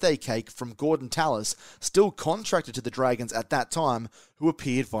birthday cake from Gordon Tallis, still contracted to the Dragons at that time, who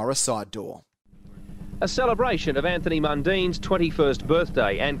appeared via a side door. A celebration of Anthony Mundine's 21st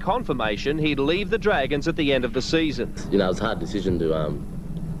birthday and confirmation he'd leave the Dragons at the end of the season. You know, it was a hard decision to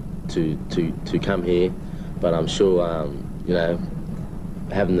come here, but I'm sure, you know,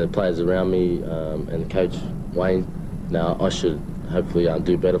 having the players around me and Coach Wayne, now I should hopefully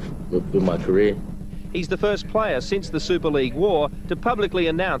do better with my career. He's the first player since the Super League war to publicly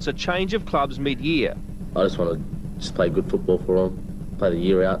announce a change of clubs mid-year. I just want to play good football for them, play the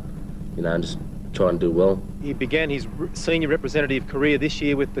year out, you know, and just try and do well. He began his senior representative career this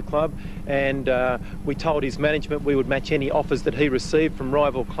year with the club, and we told his management we would match any offers that he received from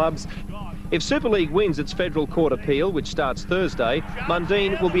rival clubs. If Super League wins its federal court appeal, which starts Thursday,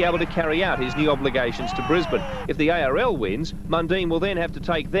 Mundine will be able to carry out his new obligations to Brisbane. If the ARL wins, Mundine will then have to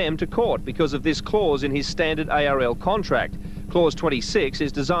take them to court because of this clause in his standard ARL contract. Clause 26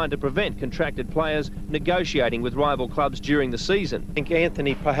 is designed to prevent contracted players negotiating with rival clubs during the season. I think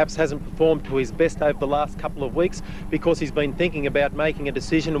Anthony perhaps hasn't performed to his best over the last couple of weeks because he's been thinking about making a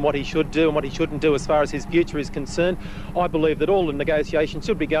decision on what he should do and what he shouldn't do as far as his future is concerned. I believe that all the negotiations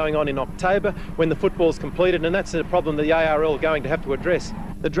should be going on in October when the football's completed, and that's a problem that the ARL are going to have to address.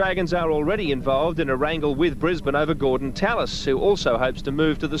 The Dragons are already involved in a wrangle with Brisbane over Gordon Tallis, who also hopes to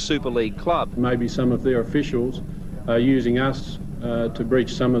move to the Super League club. Maybe some of their officials are using us to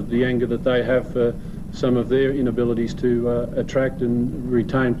breach some of the anger that they have for some of their inabilities to attract and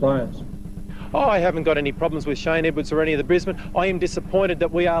retain players. I haven't got any problems with Shane Edwards or any of the Brisbane. I am disappointed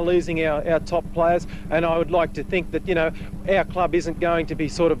that we are losing our top players, and I would like to think that, you know, our club isn't going to be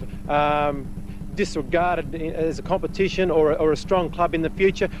sort of disregarded as a competition or a strong club in the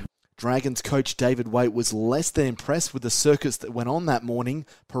future. Dragons coach David Waite was less than impressed with the circus that went on that morning,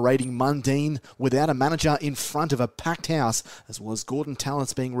 parading Mundine without a manager in front of a packed house, as well as Gordon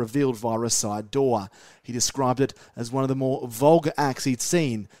Tallis being revealed via a side door. He described it as one of the more vulgar acts he'd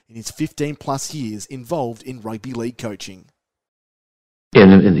seen in his 15-plus years involved in rugby league coaching. Yeah,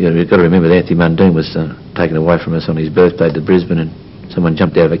 and you've got to remember that Anthony Mundine was taken away from us on his birthday to Brisbane, and someone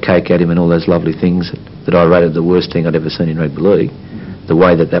jumped out of a cake at him and all those lovely things that I rated the worst thing I'd ever seen in rugby league. The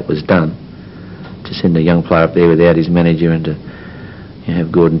way that was done, to send a young player up there without his manager and to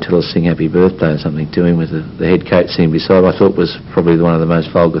have Gordon Tallis sing happy birthday or something to him with the head coach sitting beside, I thought was probably one of the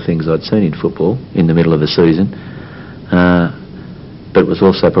most vulgar things I'd seen in football in the middle of a season. But it was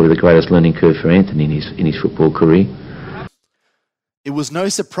also probably the greatest learning curve for Anthony in his football career. It was no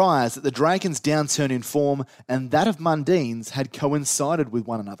surprise that the Dragons' downturn in form and that of Mundine's had coincided with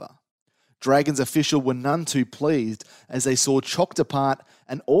one another. Dragons officials were none too pleased as they saw chalked apart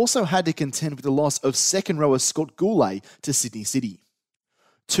and also had to contend with the loss of second rower Scott Goulet to Sydney City.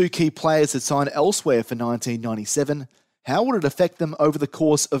 Two key players had signed elsewhere for 1997. How would it affect them over the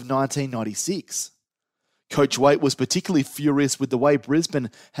course of 1996? Coach Waite was particularly furious with the way Brisbane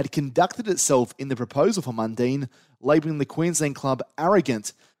had conducted itself in the proposal for Mundine, labelling the Queensland club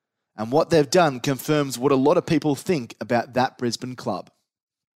arrogant, and what they've done confirms what a lot of people think about that Brisbane club.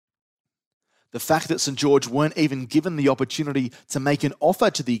 The fact that St George weren't even given the opportunity to make an offer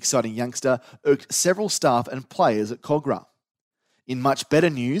to the exciting youngster irked several staff and players at Kogarah. In much better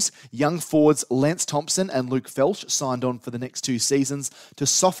news, young forwards Lance Thompson and Luke Felch signed on for the next 2 seasons to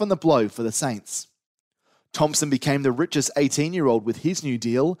soften the blow for the Saints. Thompson became the richest 18-year-old with his new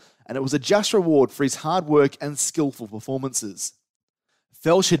deal, and it was a just reward for his hard work and skillful performances.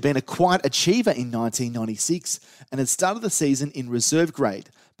 Felch had been a quiet achiever in 1996 and had started the season in reserve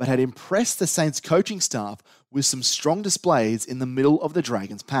grade, but had impressed the Saints coaching staff with some strong displays in the middle of the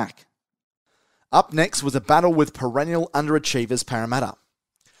Dragons pack. Up next was a battle with perennial underachievers Parramatta.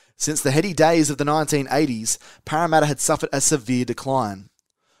 Since the heady days of the 1980s, Parramatta had suffered a severe decline.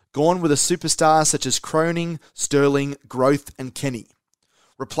 gone with a superstars such as Croning, Sterling, Groth and Kenny.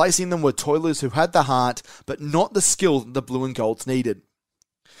 Replacing them were toilers who had the heart, but not the skill that the Blue and Golds needed.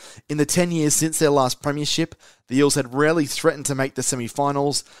 In the 10 years since their last premiership, the Eels had rarely threatened to make the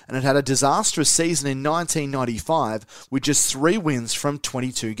semi-finals and had had a disastrous season in 1995 with just 3 wins from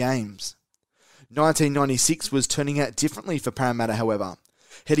 22 games. 1996 was turning out differently for Parramatta, however.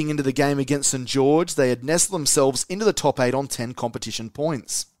 Heading into the game against St George, they had nestled themselves into the top 8 on 10 competition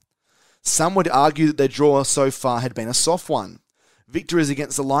points. Some would argue that their draw so far had been a soft one. Victories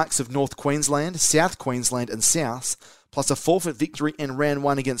against the likes of North Queensland, South Queensland and South, plus a forfeit victory in round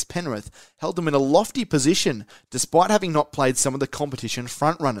 1 against Penrith, held them in a lofty position despite having not played some of the competition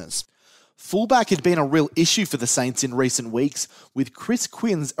frontrunners. Fullback had been a real issue for the Saints in recent weeks, with Chris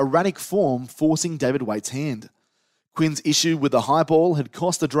Quinn's erratic form forcing David Waite's hand. Quinn's issue with the high ball had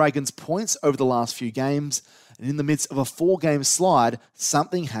cost the Dragons points over the last few games, and in the midst of a 4-game slide,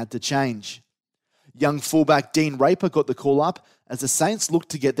 something had to change. Young fullback Dean Raper got the call up as the Saints looked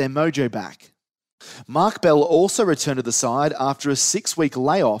to get their mojo back. Mark Bell also returned to the side after a 6-week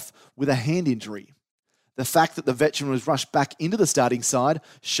layoff with a hand injury. The fact that the veteran was rushed back into the starting side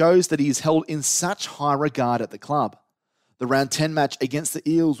shows that he is held in such high regard at the club. The round 10 match against the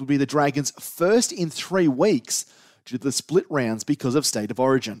Eels would be the Dragons' first in 3 weeks due to the split rounds because of state of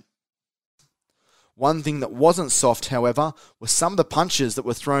origin. One thing that wasn't soft, however, was some of the punches that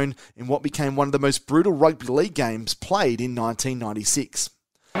were thrown in what became one of the most brutal rugby league games played in 1996.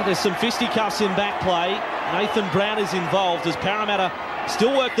 There's some fisticuffs in back play. Nathan Brown is involved as Parramatta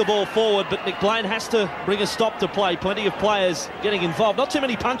still work the ball forward, but Nick Blaine has to bring a stop to play. Plenty of players getting involved. Not too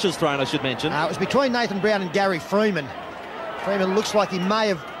many punches thrown, I should mention. It was between Nathan Brown and Gary Freeman. Freeman looks like he may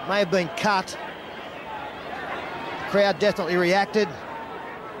have been cut. The crowd definitely reacted.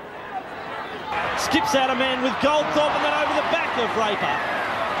 Skips out a man with Goldthorpe and then over the back of Raper.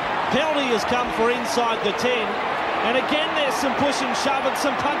 Penalty has come for inside the 10. And again, there's some push and shove and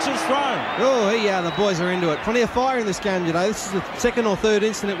some punches thrown. Oh, yeah, the boys are into it. Plenty of fire in this game today. This is the 2nd or 3rd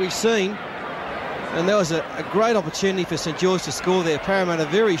incident we've seen. And there was a great opportunity for St George to score there. Parramatta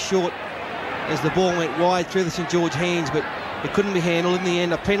very short as the ball went wide through the St George hands, but it couldn't be handled. In the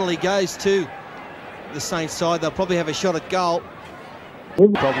end, a penalty goes to the Saints side. They'll probably have a shot at goal.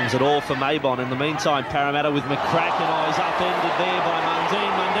 Problems at all for Maybon. In the meantime, Parramatta with McCracken eyes upended there by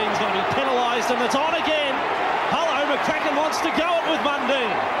Mundine. Mundine's going to be penalised and it's on again. Hello, McCracken wants to go it with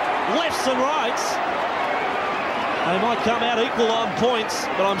Mundine. Lefts and rights. They might come out equal on points,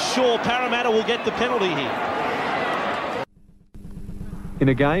 but I'm sure Parramatta will get the penalty here. In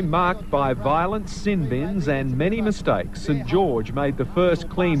a game marked by violent sin bins and many mistakes, St George made the first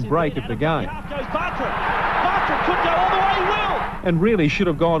clean break of the game. Out goes Bartlett. Bartlett could go all the way, will. And really should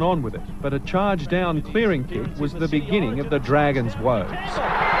have gone on with it, but a charge-down clearing kick was the beginning of the Dragons' woes. This will be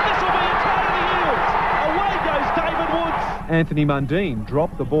a try to the Eels. Away goes David Woods. Anthony Mundine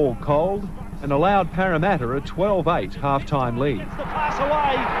dropped the ball cold and allowed Parramatta a 12-8 half-time lead. Gets the pass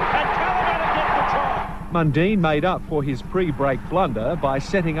away and Parramatta get the try. Mundine made up for his pre-break blunder by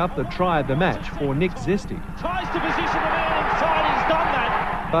setting up the try of the match for Nick Zisti. Tries to position the man inside, he's done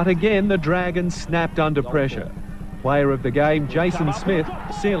that. But again, the Dragons snapped under pressure. Player of the game, Jason Smith,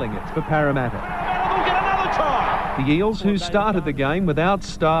 sealing it for Parramatta. Parramatta will get another try. The Eels, who started the game without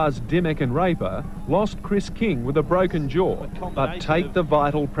stars Dimmock and Raper, lost Chris King with a broken jaw, but take the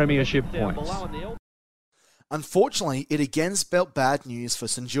vital premiership points. Unfortunately, it again spelt bad news for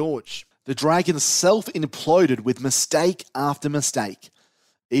St George. The Dragons self-imploded with mistake after mistake,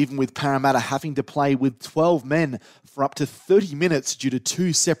 even with Parramatta having to play with 12 men for up to 30 minutes due to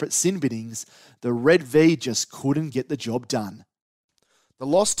 2 separate sin binnings. The Red V just couldn't get the job done. The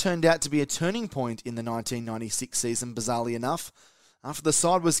loss turned out to be a turning point in the 1996 season, bizarrely enough, after the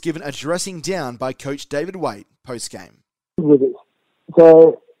side was given a dressing down by coach David Waite post-game. With it.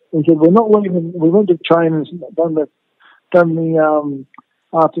 So he said, we're not leaving. We went to trainers, done the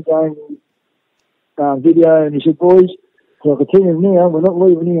after-game video, and he said, boys, so I can tell you now, we're not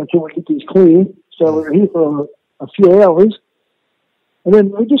leaving here until we get this clear. So we're here for a few hours, and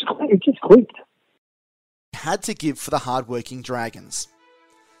then it just clicked. Had to give for the hard-working Dragons.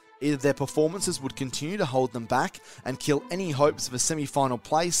 Either their performances would continue to hold them back and kill any hopes of a semi-final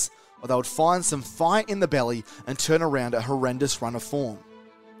place, or they would find some fire in the belly and turn around a horrendous run of form.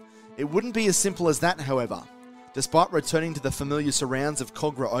 It wouldn't be as simple as that, however. Despite returning to the familiar surrounds of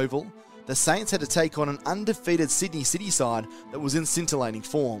Kogarah Oval, the Saints had to take on an undefeated Sydney City side that was in scintillating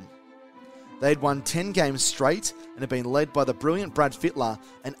form. They had won 10 games straight and had been led by the brilliant Brad Fittler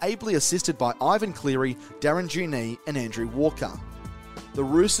and ably assisted by Ivan Cleary, Darren Junee and Andrew Walker. The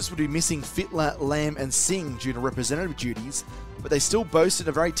Roosters would be missing Fittler, Lamb and Singh due to representative duties, but they still boasted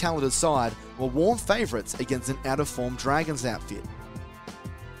a very talented side, were warm favourites against an out-of-form Dragons outfit.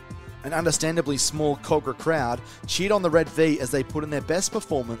 An understandably small Kogarah crowd cheered on the Red V as they put in their best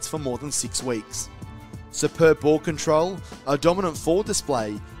performance for more than 6 weeks. Superb ball control, a dominant forward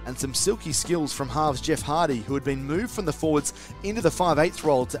display, and some silky skills from halves Jeff Hardy, who had been moved from the forwards into the 5/8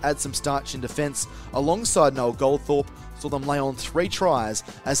 role to add some starch in defence, alongside Noel Goldthorpe, saw them lay on 3 tries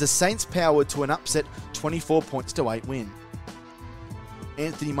as the Saints powered to an upset 24 points to 8 win.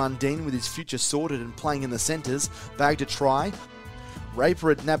 Anthony Mundine, with his future sorted and playing in the centres, bagged a try. Raper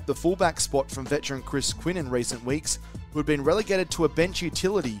had nabbed the fullback spot from veteran Chris Quinn in recent weeks, who had been relegated to a bench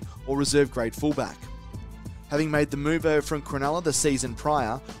utility or reserve grade fullback. Having made the move over from Cronulla the season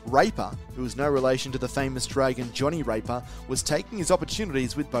prior, Raper, who was no relation to the famous Dragon Johnny Raper, was taking his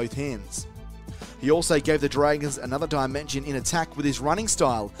opportunities with both hands. He also gave the Dragons another dimension in attack with his running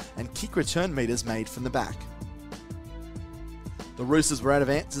style and kick return meters made from the back. The Roosters were out of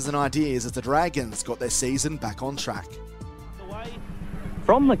answers and ideas as the Dragons got their season back on track.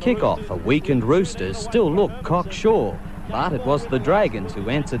 From the kick-off, a weakened Roosters still looked cocksure, but it was the Dragons who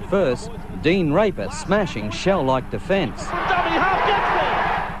answered first, Dean Raper smashing shell-like defence.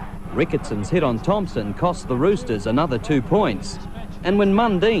 Ricketson's hit on Thompson cost the Roosters another 2 points. And when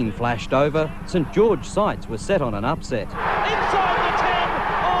Mundine flashed over, St George sights were set on an upset. Inside the 10!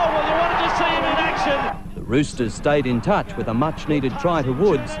 Oh, well, you wanted to see him in action! The Roosters stayed in touch with a much-needed try to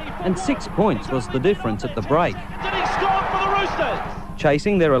Woods, and 6 points was the difference at the break. Did he score for the Roosters?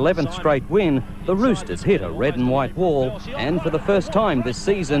 Chasing their 11th straight win, the Roosters hit a red and white wall, and for the first time this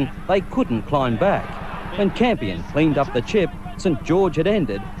season, they couldn't climb back. When Campion cleaned up the chip, St George had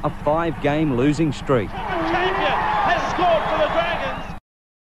ended a 5-game losing streak. Campion has scored for the Dragons!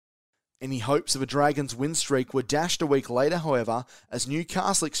 Any hopes of a Dragons win streak were dashed a week later, however, as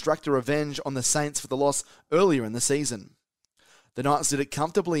Newcastle extracted revenge on the Saints for the loss earlier in the season. The Knights did it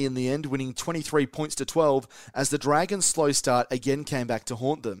comfortably in the end, winning 23 points to 12 as the Dragons' slow start again came back to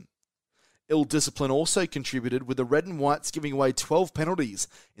haunt them. Ill discipline also contributed, with the Red and Whites giving away 12 penalties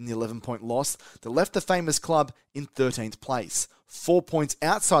in the 11-point loss that left the famous club in 13th place, 4 points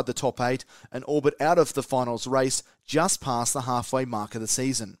outside the top 8 and all but out of the finals race just past the halfway mark of the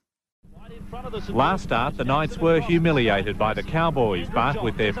season. Last start, the Knights were humiliated by the Cowboys, but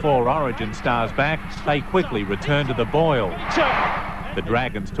with their 4 Origin stars back, they quickly returned to the boil. The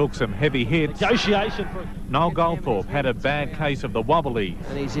Dragons took some heavy hits. Noel Goldthorpe had a bad case of the wobbly.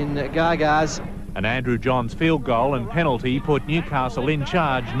 And he's in Gagas. And Andrew Johns' field goal and penalty put Newcastle in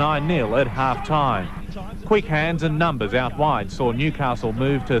charge 9-0 at half-time. Quick hands and numbers out wide saw Newcastle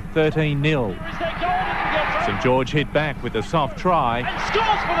move to 13-0. St George hit back with a soft try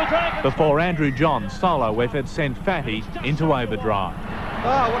before Andrew Johns' solo effort sent Fatty into overdrive.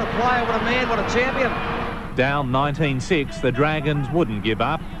 Oh, what a player, what a man, what a champion. Down 19-6, the Dragons wouldn't give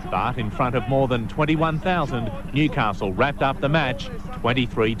up, but in front of more than 21,000, Newcastle wrapped up the match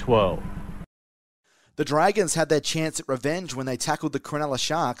 23-12. The Dragons had their chance at revenge when they tackled the Cronulla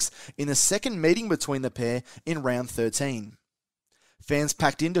Sharks in the second meeting between the pair in round 13. Fans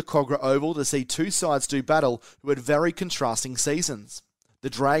packed into Kogarah Oval to see two sides do battle who had very contrasting seasons. The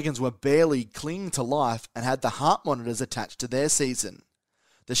Dragons were barely clinging to life and had the heart monitors attached to their season.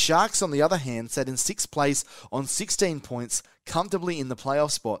 The Sharks, on the other hand, sat in 6th place on 16 points, comfortably in the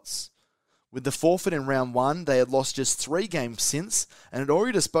playoff spots. With the forfeit in round 1, they had lost just 3 games since and had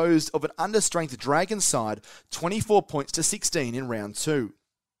already disposed of an understrength Dragons side 24 points to 16 in round 2.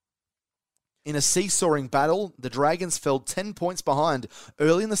 In a seesawing battle, the Dragons fell 10 points behind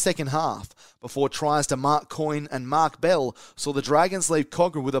early in the second half before tries to Mark Coyne and Mark Bell saw the Dragons leave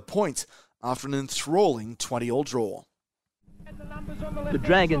Kogarah with a point after an enthralling 20-all draw. The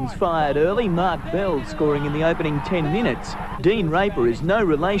Dragons fired early, Mark Bell scoring in the opening 10 minutes. Dean Raper is no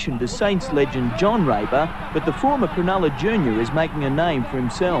relation to Saints legend John Raper, but the former Cronulla junior is making a name for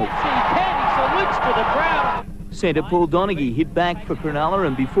himself. Salutes to the crowd. Centre Paul Donaghy hit back for Cronulla,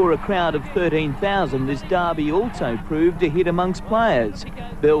 and before a crowd of 13,000, this derby also proved a hit amongst players.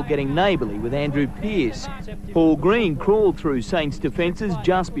 Bell getting neighbourly with Andrew Pearce. Paul Green crawled through Saints defences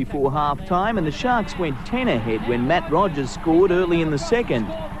just before half-time, and the Sharks went 10 ahead when Matt Rogers scored early in the second.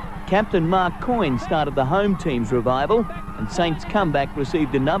 Captain Mark Coyne started the home team's revival, and Saints' comeback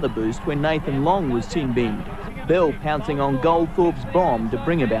received another boost when Nathan Long was sin-binned. Bell pouncing on Goldthorpe's bomb to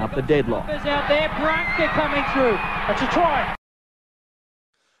bring about the deadlock. Out there, Branca coming through. That's a try.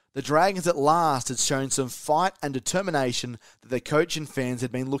 The Dragons at last had shown some fight and determination that their coach and fans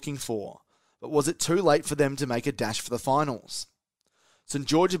had been looking for. But was it too late for them to make a dash for the finals? St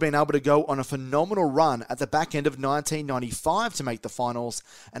George had been able to go on a phenomenal run at the back end of 1995 to make the finals,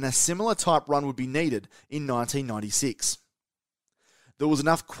 and a similar type run would be needed in 1996. There was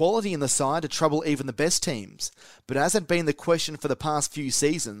enough quality in the side to trouble even the best teams, but as had been the question for the past few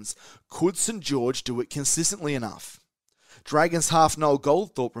seasons, could St George do it consistently enough? Dragons half Noel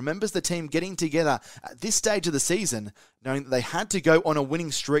Goldthorpe remembers the team getting together at this stage of the season, knowing that they had to go on a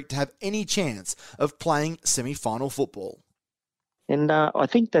winning streak to have any chance of playing semi-final football. And I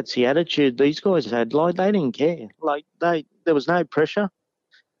think that's the attitude these guys had. Like, they didn't care. Like, there was no pressure.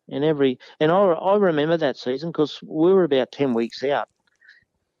 And I remember that season because we were about 10 weeks out.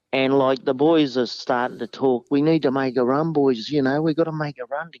 And, like, the boys are starting to talk, we need to make a run, boys. You know, we've got to make a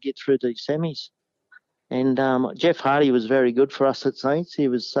run to get through these semis. And Jeff Hardy was very good for us at Saints. He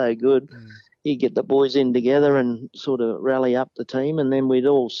was so good. He'd get the boys in together and sort of rally up the team, and then we'd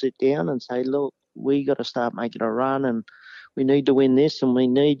all sit down and say, look, we got to start making a run, and we need to win this, and we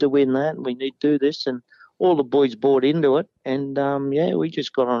need to win that, and we need to do this. And all the boys bought into it. And, we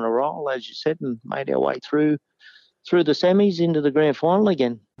just got on a roll, as you said, and made our way through the semis into the grand final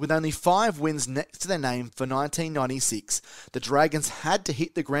again. With only 5 wins next to their name for 1996, the Dragons had to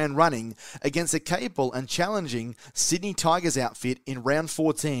hit the ground running against a capable and challenging Sydney Tigers outfit in round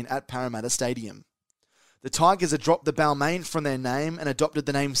 14 at Parramatta Stadium. The Tigers had dropped the Balmain from their name and adopted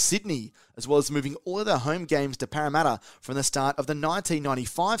the name Sydney, as well as moving all of their home games to Parramatta from the start of the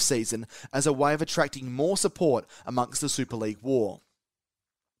 1995 season as a way of attracting more support amongst the Super League war.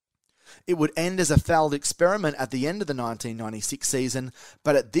 It would end as a failed experiment at the end of the 1996 season,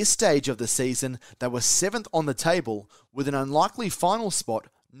 but at this stage of the season, they were 7th on the table with an unlikely final spot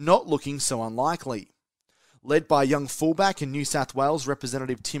not looking so unlikely. Led by young fullback and New South Wales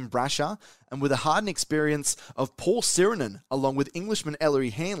representative Tim Brasher, and with a hardened experience of Paul Sirenen along with Englishman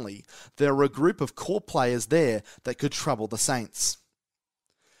Ellery Hanley, there were a group of core players there that could trouble the Saints.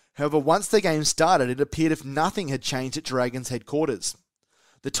 However, once the game started, it appeared as if nothing had changed at Dragons headquarters.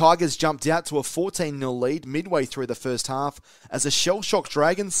 The Tigers jumped out to a 14-0 lead midway through the first half as a shell-shocked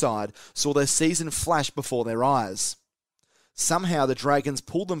Dragons side saw their season flash before their eyes. Somehow the Dragons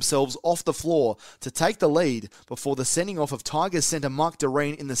pulled themselves off the floor to take the lead before the sending off of Tigers centre Mike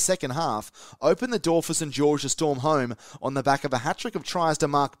Doreen in the second half opened the door for St George to storm home on the back of a hat-trick of tries to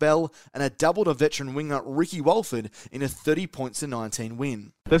Mark Bell and a double to veteran winger Ricky Walford in a 30-19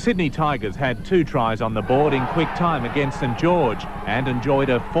 win. The Sydney Tigers had 2 tries on the board in quick time against St George and enjoyed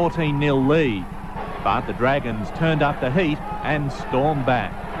a 14-0 lead. But the Dragons turned up the heat and stormed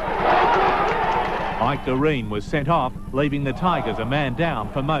back. Mike Doreen was sent off, leaving the Tigers a man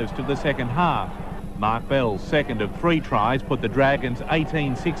down for most of the second half. Mark Bell's second of 3 tries put the Dragons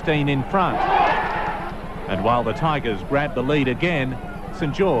 18-16 in front. And while the Tigers grabbed the lead again,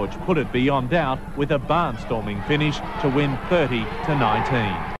 St George put it beyond doubt with a barnstorming finish to win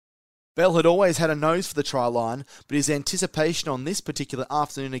 30-19. Bell had always had a nose for the try line, but his anticipation on this particular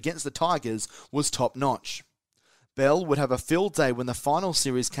afternoon against the Tigers was top-notch. Bell would have a field day when the final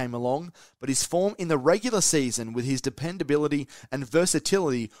series came along, but his form in the regular season with his dependability and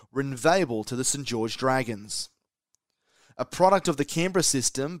versatility were invaluable to the St George Dragons. A product of the Canberra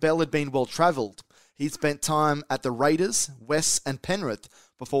system, Bell had been well travelled. He'd spent time at the Raiders, Wests and Penrith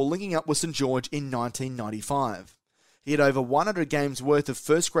before linking up with St George in 1995. He had over 100 games worth of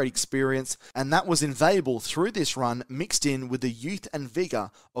first-grade experience, and that was invaluable through this run mixed in with the youth and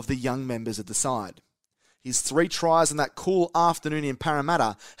vigour of the young members of the side. His 3 tries on that cool afternoon in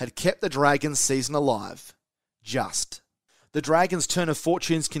Parramatta had kept the Dragons' season alive. Just. The Dragons' turn of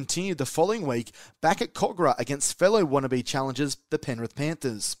fortunes continued the following week back at Kogarah against fellow wannabe challengers, the Penrith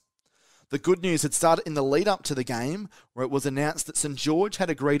Panthers. The good news had started in the lead-up to the game, where it was announced that St George had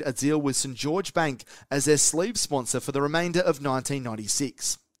agreed a deal with St George Bank as their sleeve sponsor for the remainder of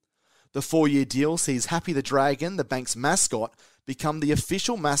 1996. The 4-year deal sees Happy the Dragon, the bank's mascot, become the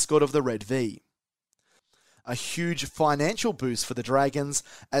official mascot of the Red V. A huge financial boost for the Dragons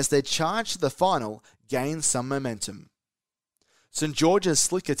as their charge to the final gained some momentum. St George's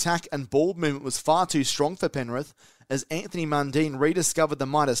slick attack and ball movement was far too strong for Penrith as Anthony Mundine rediscovered the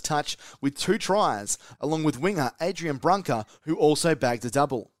Midas touch with 2 tries, along with winger Adrian Brunker, who also bagged a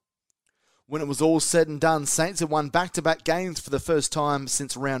double. When it was all said and done, Saints had won back-to-back games for the first time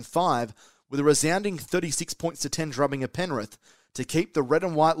since round 5, with a resounding 36-10 drubbing of Penrith to keep the red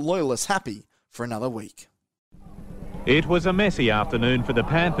and white loyalists happy for another week. It was a messy afternoon for the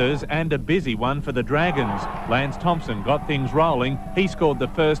Panthers and a busy one for the Dragons. Lance Thompson got things rolling. He scored the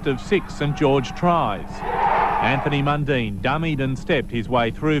first of 6 St George tries. Anthony Mundine dummied and stepped his way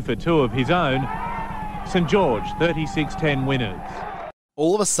through for 2 of his own. St George 36-10 winners.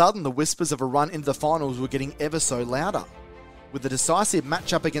 All of a sudden, the whispers of a run into the finals were getting ever so louder. With the decisive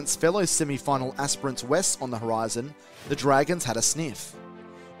matchup against fellow semi-final aspirants West on the horizon, the Dragons had a sniff.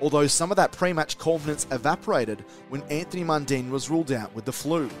 Although some of that pre-match confidence evaporated when Anthony Mundine was ruled out with the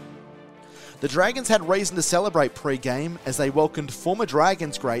flu. The Dragons had reason to celebrate pre-game as they welcomed former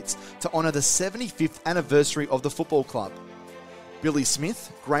Dragons greats to honour the 75th anniversary of the football club. Billy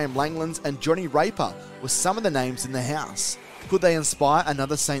Smith, Graham Langlands and Johnny Raper were some of the names in the house. Could they inspire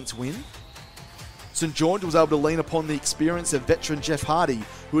another Saints win? St George was able to lean upon the experience of veteran Jeff Hardy,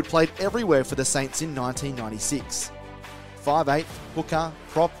 who had played everywhere for the Saints in 1996. 5'8", hooker,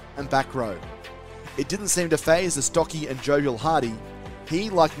 prop and back row. It didn't seem to faze the stocky and jovial Hardy.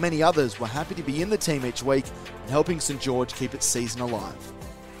 He, like many others, were happy to be in the team each week and helping St George keep its season alive.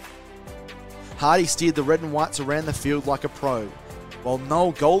 Hardy steered the red and whites around the field like a pro, while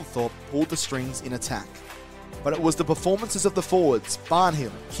Noel Goldthorpe pulled the strings in attack. But it was the performances of the forwards,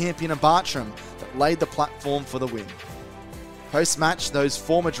 Barnhill, Campion and Bartram, that laid the platform for the win. Post-match, those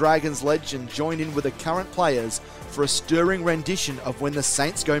former Dragons legend joined in with the current players for a stirring rendition of When the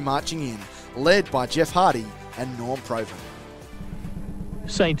Saints Go Marching In, led by Jeff Hardy and Norm Provan.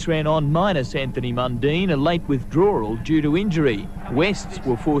 Saints ran on minus Anthony Mundine, a late withdrawal due to injury. Wests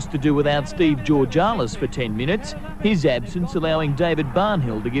were forced to do without Steve Georgalis for 10 minutes, his absence allowing David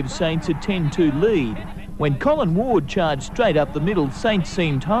Barnhill to give Saints a 10-2 lead. When Colin Ward charged straight up the middle, Saints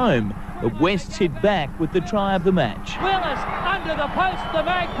seemed home, but Wests hit back with the try of the match. Willis under the post, the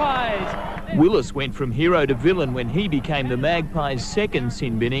Magpies. Willis went from hero to villain when he became the Magpies' second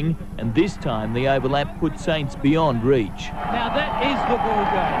sin binning, and this time the overlap put Saints beyond reach. Now that is the ball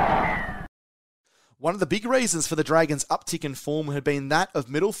game. One of the big reasons for the Dragons' uptick in form had been that of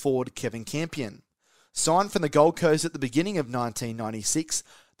middle forward Kevin Campion. Signed from the Gold Coast at the beginning of 1996,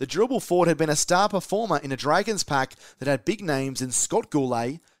 the durable forward had been a star performer in a Dragons pack that had big names in Scott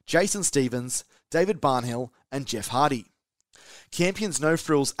Goulet, Jason Stevens, David Barnhill and Jeff Hardy. Campion's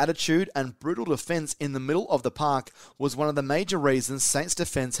no-frills attitude and brutal defence in the middle of the park was one of the major reasons Saints'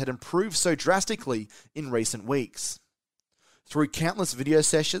 defence had improved so drastically in recent weeks. Through countless video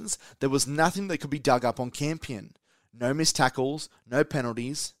sessions, there was nothing that could be dug up on Campion. No missed tackles, no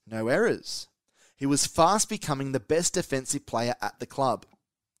penalties, no errors. He was fast becoming the best defensive player at the club.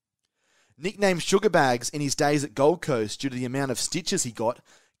 Nicknamed Sugarbags in his days at Gold Coast due to the amount of stitches he got,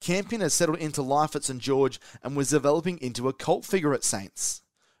 Campion has settled into life at St George and was developing into a cult figure at Saints.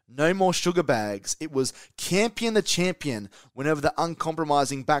 No more Sugarbags, it was Campion the champion whenever the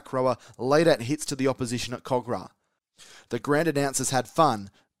uncompromising back rower laid out hits to the opposition at Cogra. The grand announcers had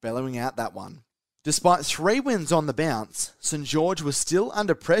fun, bellowing out that one. Despite 3 wins on the bounce, St George was still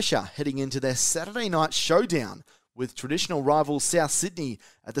under pressure heading into their Saturday night showdown with traditional rivals South Sydney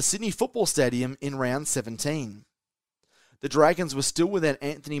at the Sydney Football Stadium in round 17. The Dragons were still without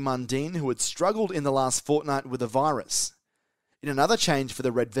Anthony Mundine, who had struggled in the last fortnight with a virus. In another change for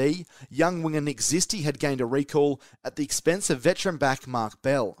the Red V, young winger Nick Zisti had gained a recall at the expense of veteran back Mark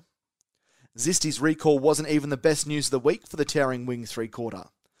Bell. Zisti's recall wasn't even the best news of the week for the towering wing three-quarter.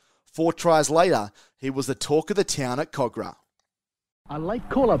 4 tries later, he was the talk of the town at Cogra. A late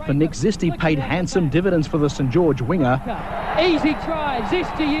call-up for Nick Zisti paid handsome dividends for the St George winger. Easy try,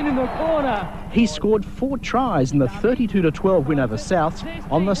 Zisti in the corner. He scored 4 tries in the 32-12 win over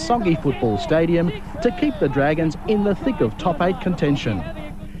Souths on the soggy football stadium to keep the Dragons in the thick of top 8 contention.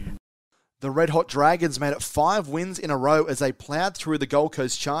 The red-hot Dragons made it 5 wins in a row as they ploughed through the Gold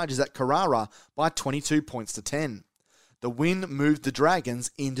Coast Chargers at Carrara by 22 points to 10. The win moved the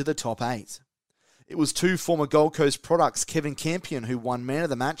Dragons into the top 8. It was 2 former Gold Coast products, Kevin Campion, who won man of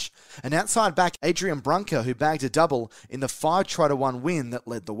the match, and outside back Adrian Brunker, who bagged a double in the 5-1 win that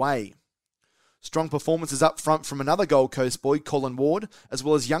led the way. Strong performances up front from another Gold Coast boy, Colin Ward, as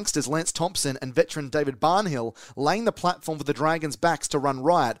well as youngsters Lance Thompson and veteran David Barnhill, laying the platform for the Dragons' backs to run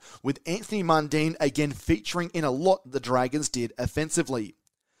riot, with Anthony Mundine again featuring in a lot the Dragons did offensively.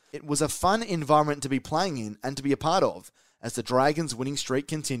 It was a fun environment to be playing in and to be a part of, as the Dragons' winning streak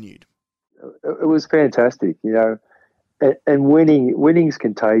continued. It was fantastic, you know, and winning's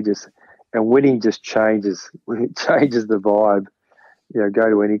contagious, and winning just changes the vibe. You know, go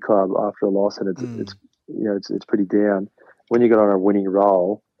to any club after a loss and it's pretty down. When you get on a winning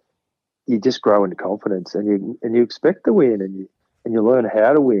roll, you just grow into confidence, and you expect to win, and you learn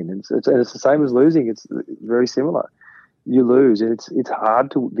how to win. And it's the same as losing. It's very similar. You lose, and it's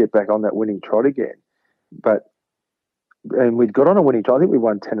hard to get back on that winning trot again. And we'd got on a winning trot. I think we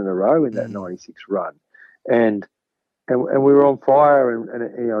won 10 in a row in that 96 run, and we were on fire.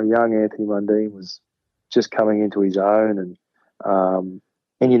 And you know, young Anthony Mundine was just coming into his own,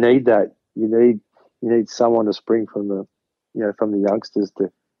 and you need that. You need someone to spring from the youngsters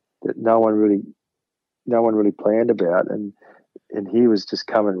that no one really planned about, and he was just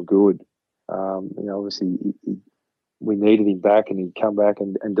coming good. Obviously we needed him back, and he'd come back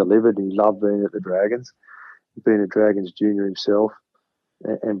and delivered. And he loved being at the Dragons, being a Dragons junior himself.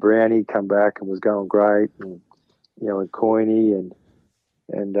 And Brownie come back and was going great, and Coyne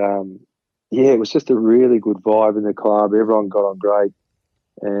and it was just a really good vibe in the club. Everyone got on great,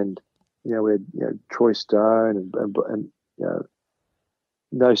 and we had Troy Stone and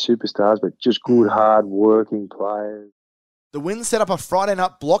no superstars, but just good, hard working players. The win set up a Friday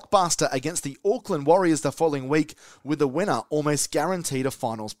night blockbuster against the Auckland Warriors the following week, with the winner almost guaranteed a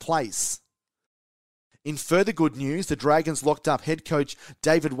finals place. In further good news, the Dragons locked up head coach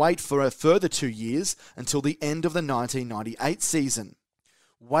David Waite for a further 2 years until the end of the 1998 season.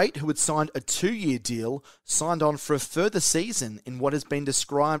 Waite, who had signed a 2-year deal, signed on for a further season in what has been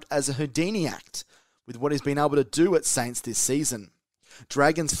described as a Houdini act, with what he's been able to do at Saints this season.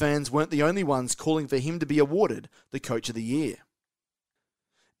 Dragons fans weren't the only ones calling for him to be awarded the Coach of the Year.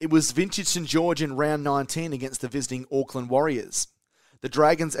 It was vintage St George in round 19 against the visiting Auckland Warriors. The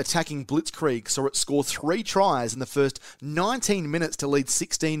Dragons' attacking blitzkrieg saw it score 3 tries in the first 19 minutes to lead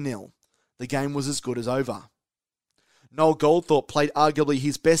 16-0. The game was as good as over. Noel Goldthorpe played arguably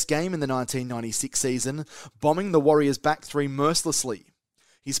his best game in the 1996 season, bombing the Warriors' back three mercilessly.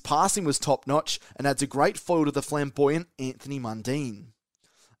 His passing was top-notch and adds a great foil to the flamboyant Anthony Mundine.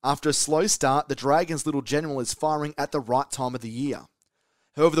 After a slow start, the Dragons' little general is firing at the right time of the year.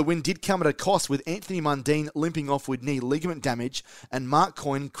 However, the win did come at a cost, with Anthony Mundine limping off with knee ligament damage and Mark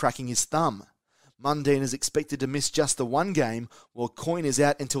Coyne cracking his thumb. Mundine is expected to miss just the one game, while Coyne is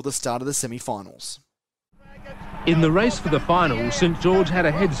out until the start of the semi-finals. In the race for the final, St George had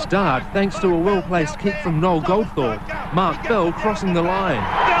a head start thanks to a well-placed kick from Noel Goldthorpe. Mark Bell crossing the line.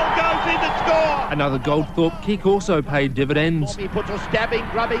 Bell goes in to score! Another Goldthorpe kick also paid dividends. He puts a stabbing,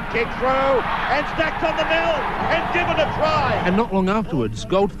 grubbing kick through and stacks on the mill and given a try. And not long afterwards,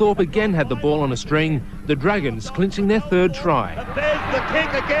 Goldthorpe again had the ball on a string, the Dragons clinching their 3rd try. And there's the kick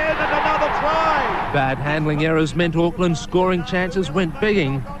again and another try. Bad handling errors meant Auckland's scoring chances went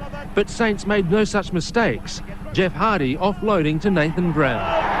begging, but Saints made no such mistakes. Jeff Hardy offloading to Nathan Brown.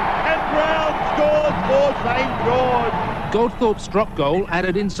 And Brown scores for St George. Goldthorpe's drop goal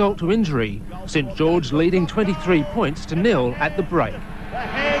added insult to injury. St George leading 23 points to 0 at the break. The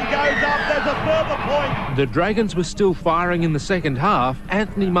hand goes up, there's a further point. The Dragons were still firing in the second half,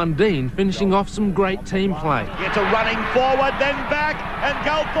 Anthony Mundine finishing off some great team play. Gets a running forward, then back, and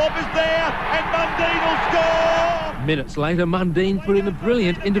Goldthorpe is there, and Mundine will score! Minutes later, Mundine put in a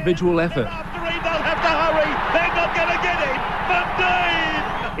brilliant individual effort. They'll have to hurry, they're not going to get him!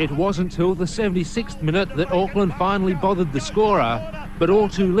 Mundine! It wasn't till the 76th minute that Auckland finally bothered the scorer, but all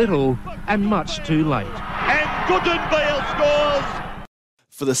too little and much too late. And Goodenville scores!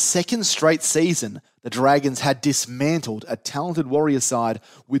 For the second straight season, the Dragons had dismantled a talented Warrior side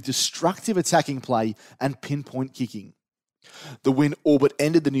with destructive attacking play and pinpoint kicking. The win all but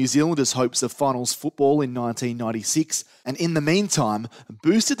ended the New Zealanders' hopes of finals football in 1996, and in the meantime,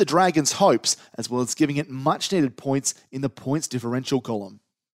 boosted the Dragons' hopes as well as giving it much-needed points in the points differential column.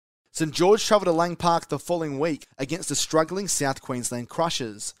 St George travelled to Lang Park the following week against the struggling South Queensland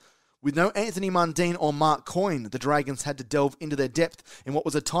Crushers. With no Anthony Mundine or Mark Coyne, the Dragons had to delve into their depth in what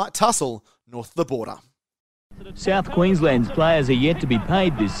was a tight tussle north of the border. South Queensland's players are yet to be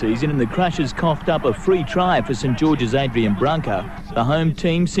paid this season, and the Crushers coughed up a free try for St George's Adrian Brunker. The home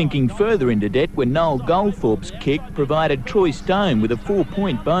team sinking further into debt when Noel Goldthorpe's kick provided Troy Stone with a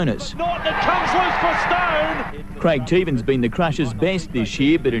 4-point bonus. Norton, it comes loose for Stone! Craig Teevan's been the Crushers' best this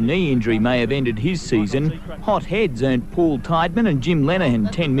year, but a knee injury may have ended his season. Hot heads earned Paul Tideman and Jim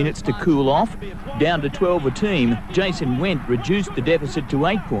Lenihan 10 minutes to cool off. Down to 12 a team, Jason Wendt reduced the deficit to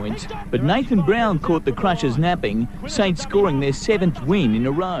 8 points, but Nathan Brown caught the Crushers napping, Saints scoring their 7th win in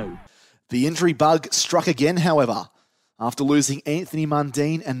a row. The injury bug struck again, however. After losing Anthony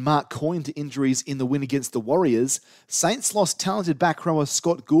Mundine and Mark Coyne to injuries in the win against the Warriors, Saints lost talented back rower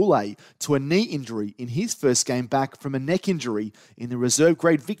Scott Goulet to a knee injury in his first game back from a neck injury in the reserve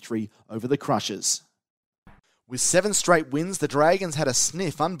grade victory over the Crushers. With 7 straight wins, the Dragons had a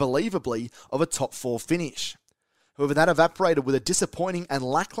sniff, unbelievably, of a top 4 finish. However, that evaporated with a disappointing and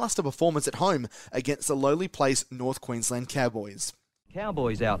lacklustre performance at home against the lowly placed North Queensland Cowboys.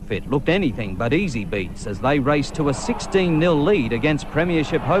 Cowboys outfit looked anything but easy beats as they raced to a 16-0 lead against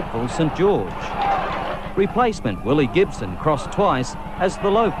Premiership hopeful St George. Replacement Willie Gibson crossed twice as the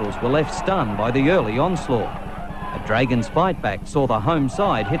locals were left stunned by the early onslaught. A Dragons fight back saw the home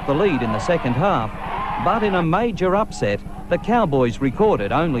side hit the lead in the second half, but in a major upset, the Cowboys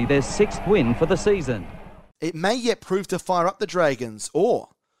recorded only their 6th win for the season. It may yet prove to fire up the Dragons, or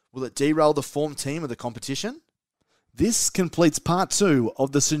will it derail the form team of the competition? This completes part 2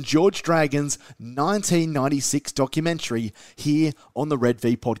 of the St George Dragons 1996 documentary here on the Red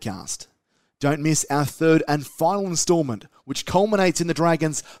V podcast. Don't miss our third and final instalment, which culminates in the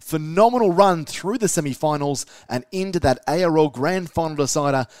Dragons' phenomenal run through the semi-finals and into that ARL Grand Final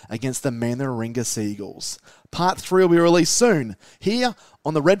decider against the Manly Seagulls. Part 3 will be released soon, here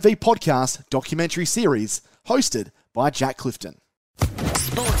on the Red V podcast documentary series, hosted by Jack Clifton.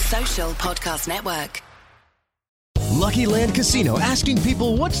 Sports Social Podcast Network. Lucky Land Casino, asking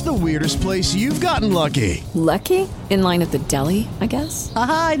people, what's the weirdest place you've gotten lucky? Lucky? In line at the deli, I guess?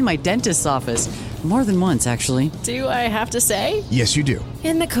 Aha, in my dentist's office. More than once, actually. Do I have to say? Yes, you do.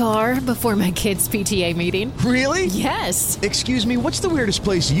 In the car before my kids' PTA meeting. Really? Yes. Excuse me, what's the weirdest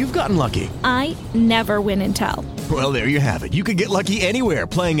place you've gotten lucky? I never win and tell. Well, there you have it. You can get lucky anywhere,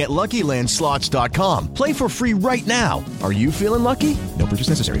 playing at LuckyLandSlots.com. Play for free right now. Are you feeling lucky? No purchase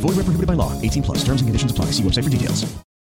necessary. Void where prohibited by law. 18+. Terms and conditions apply. See website for details.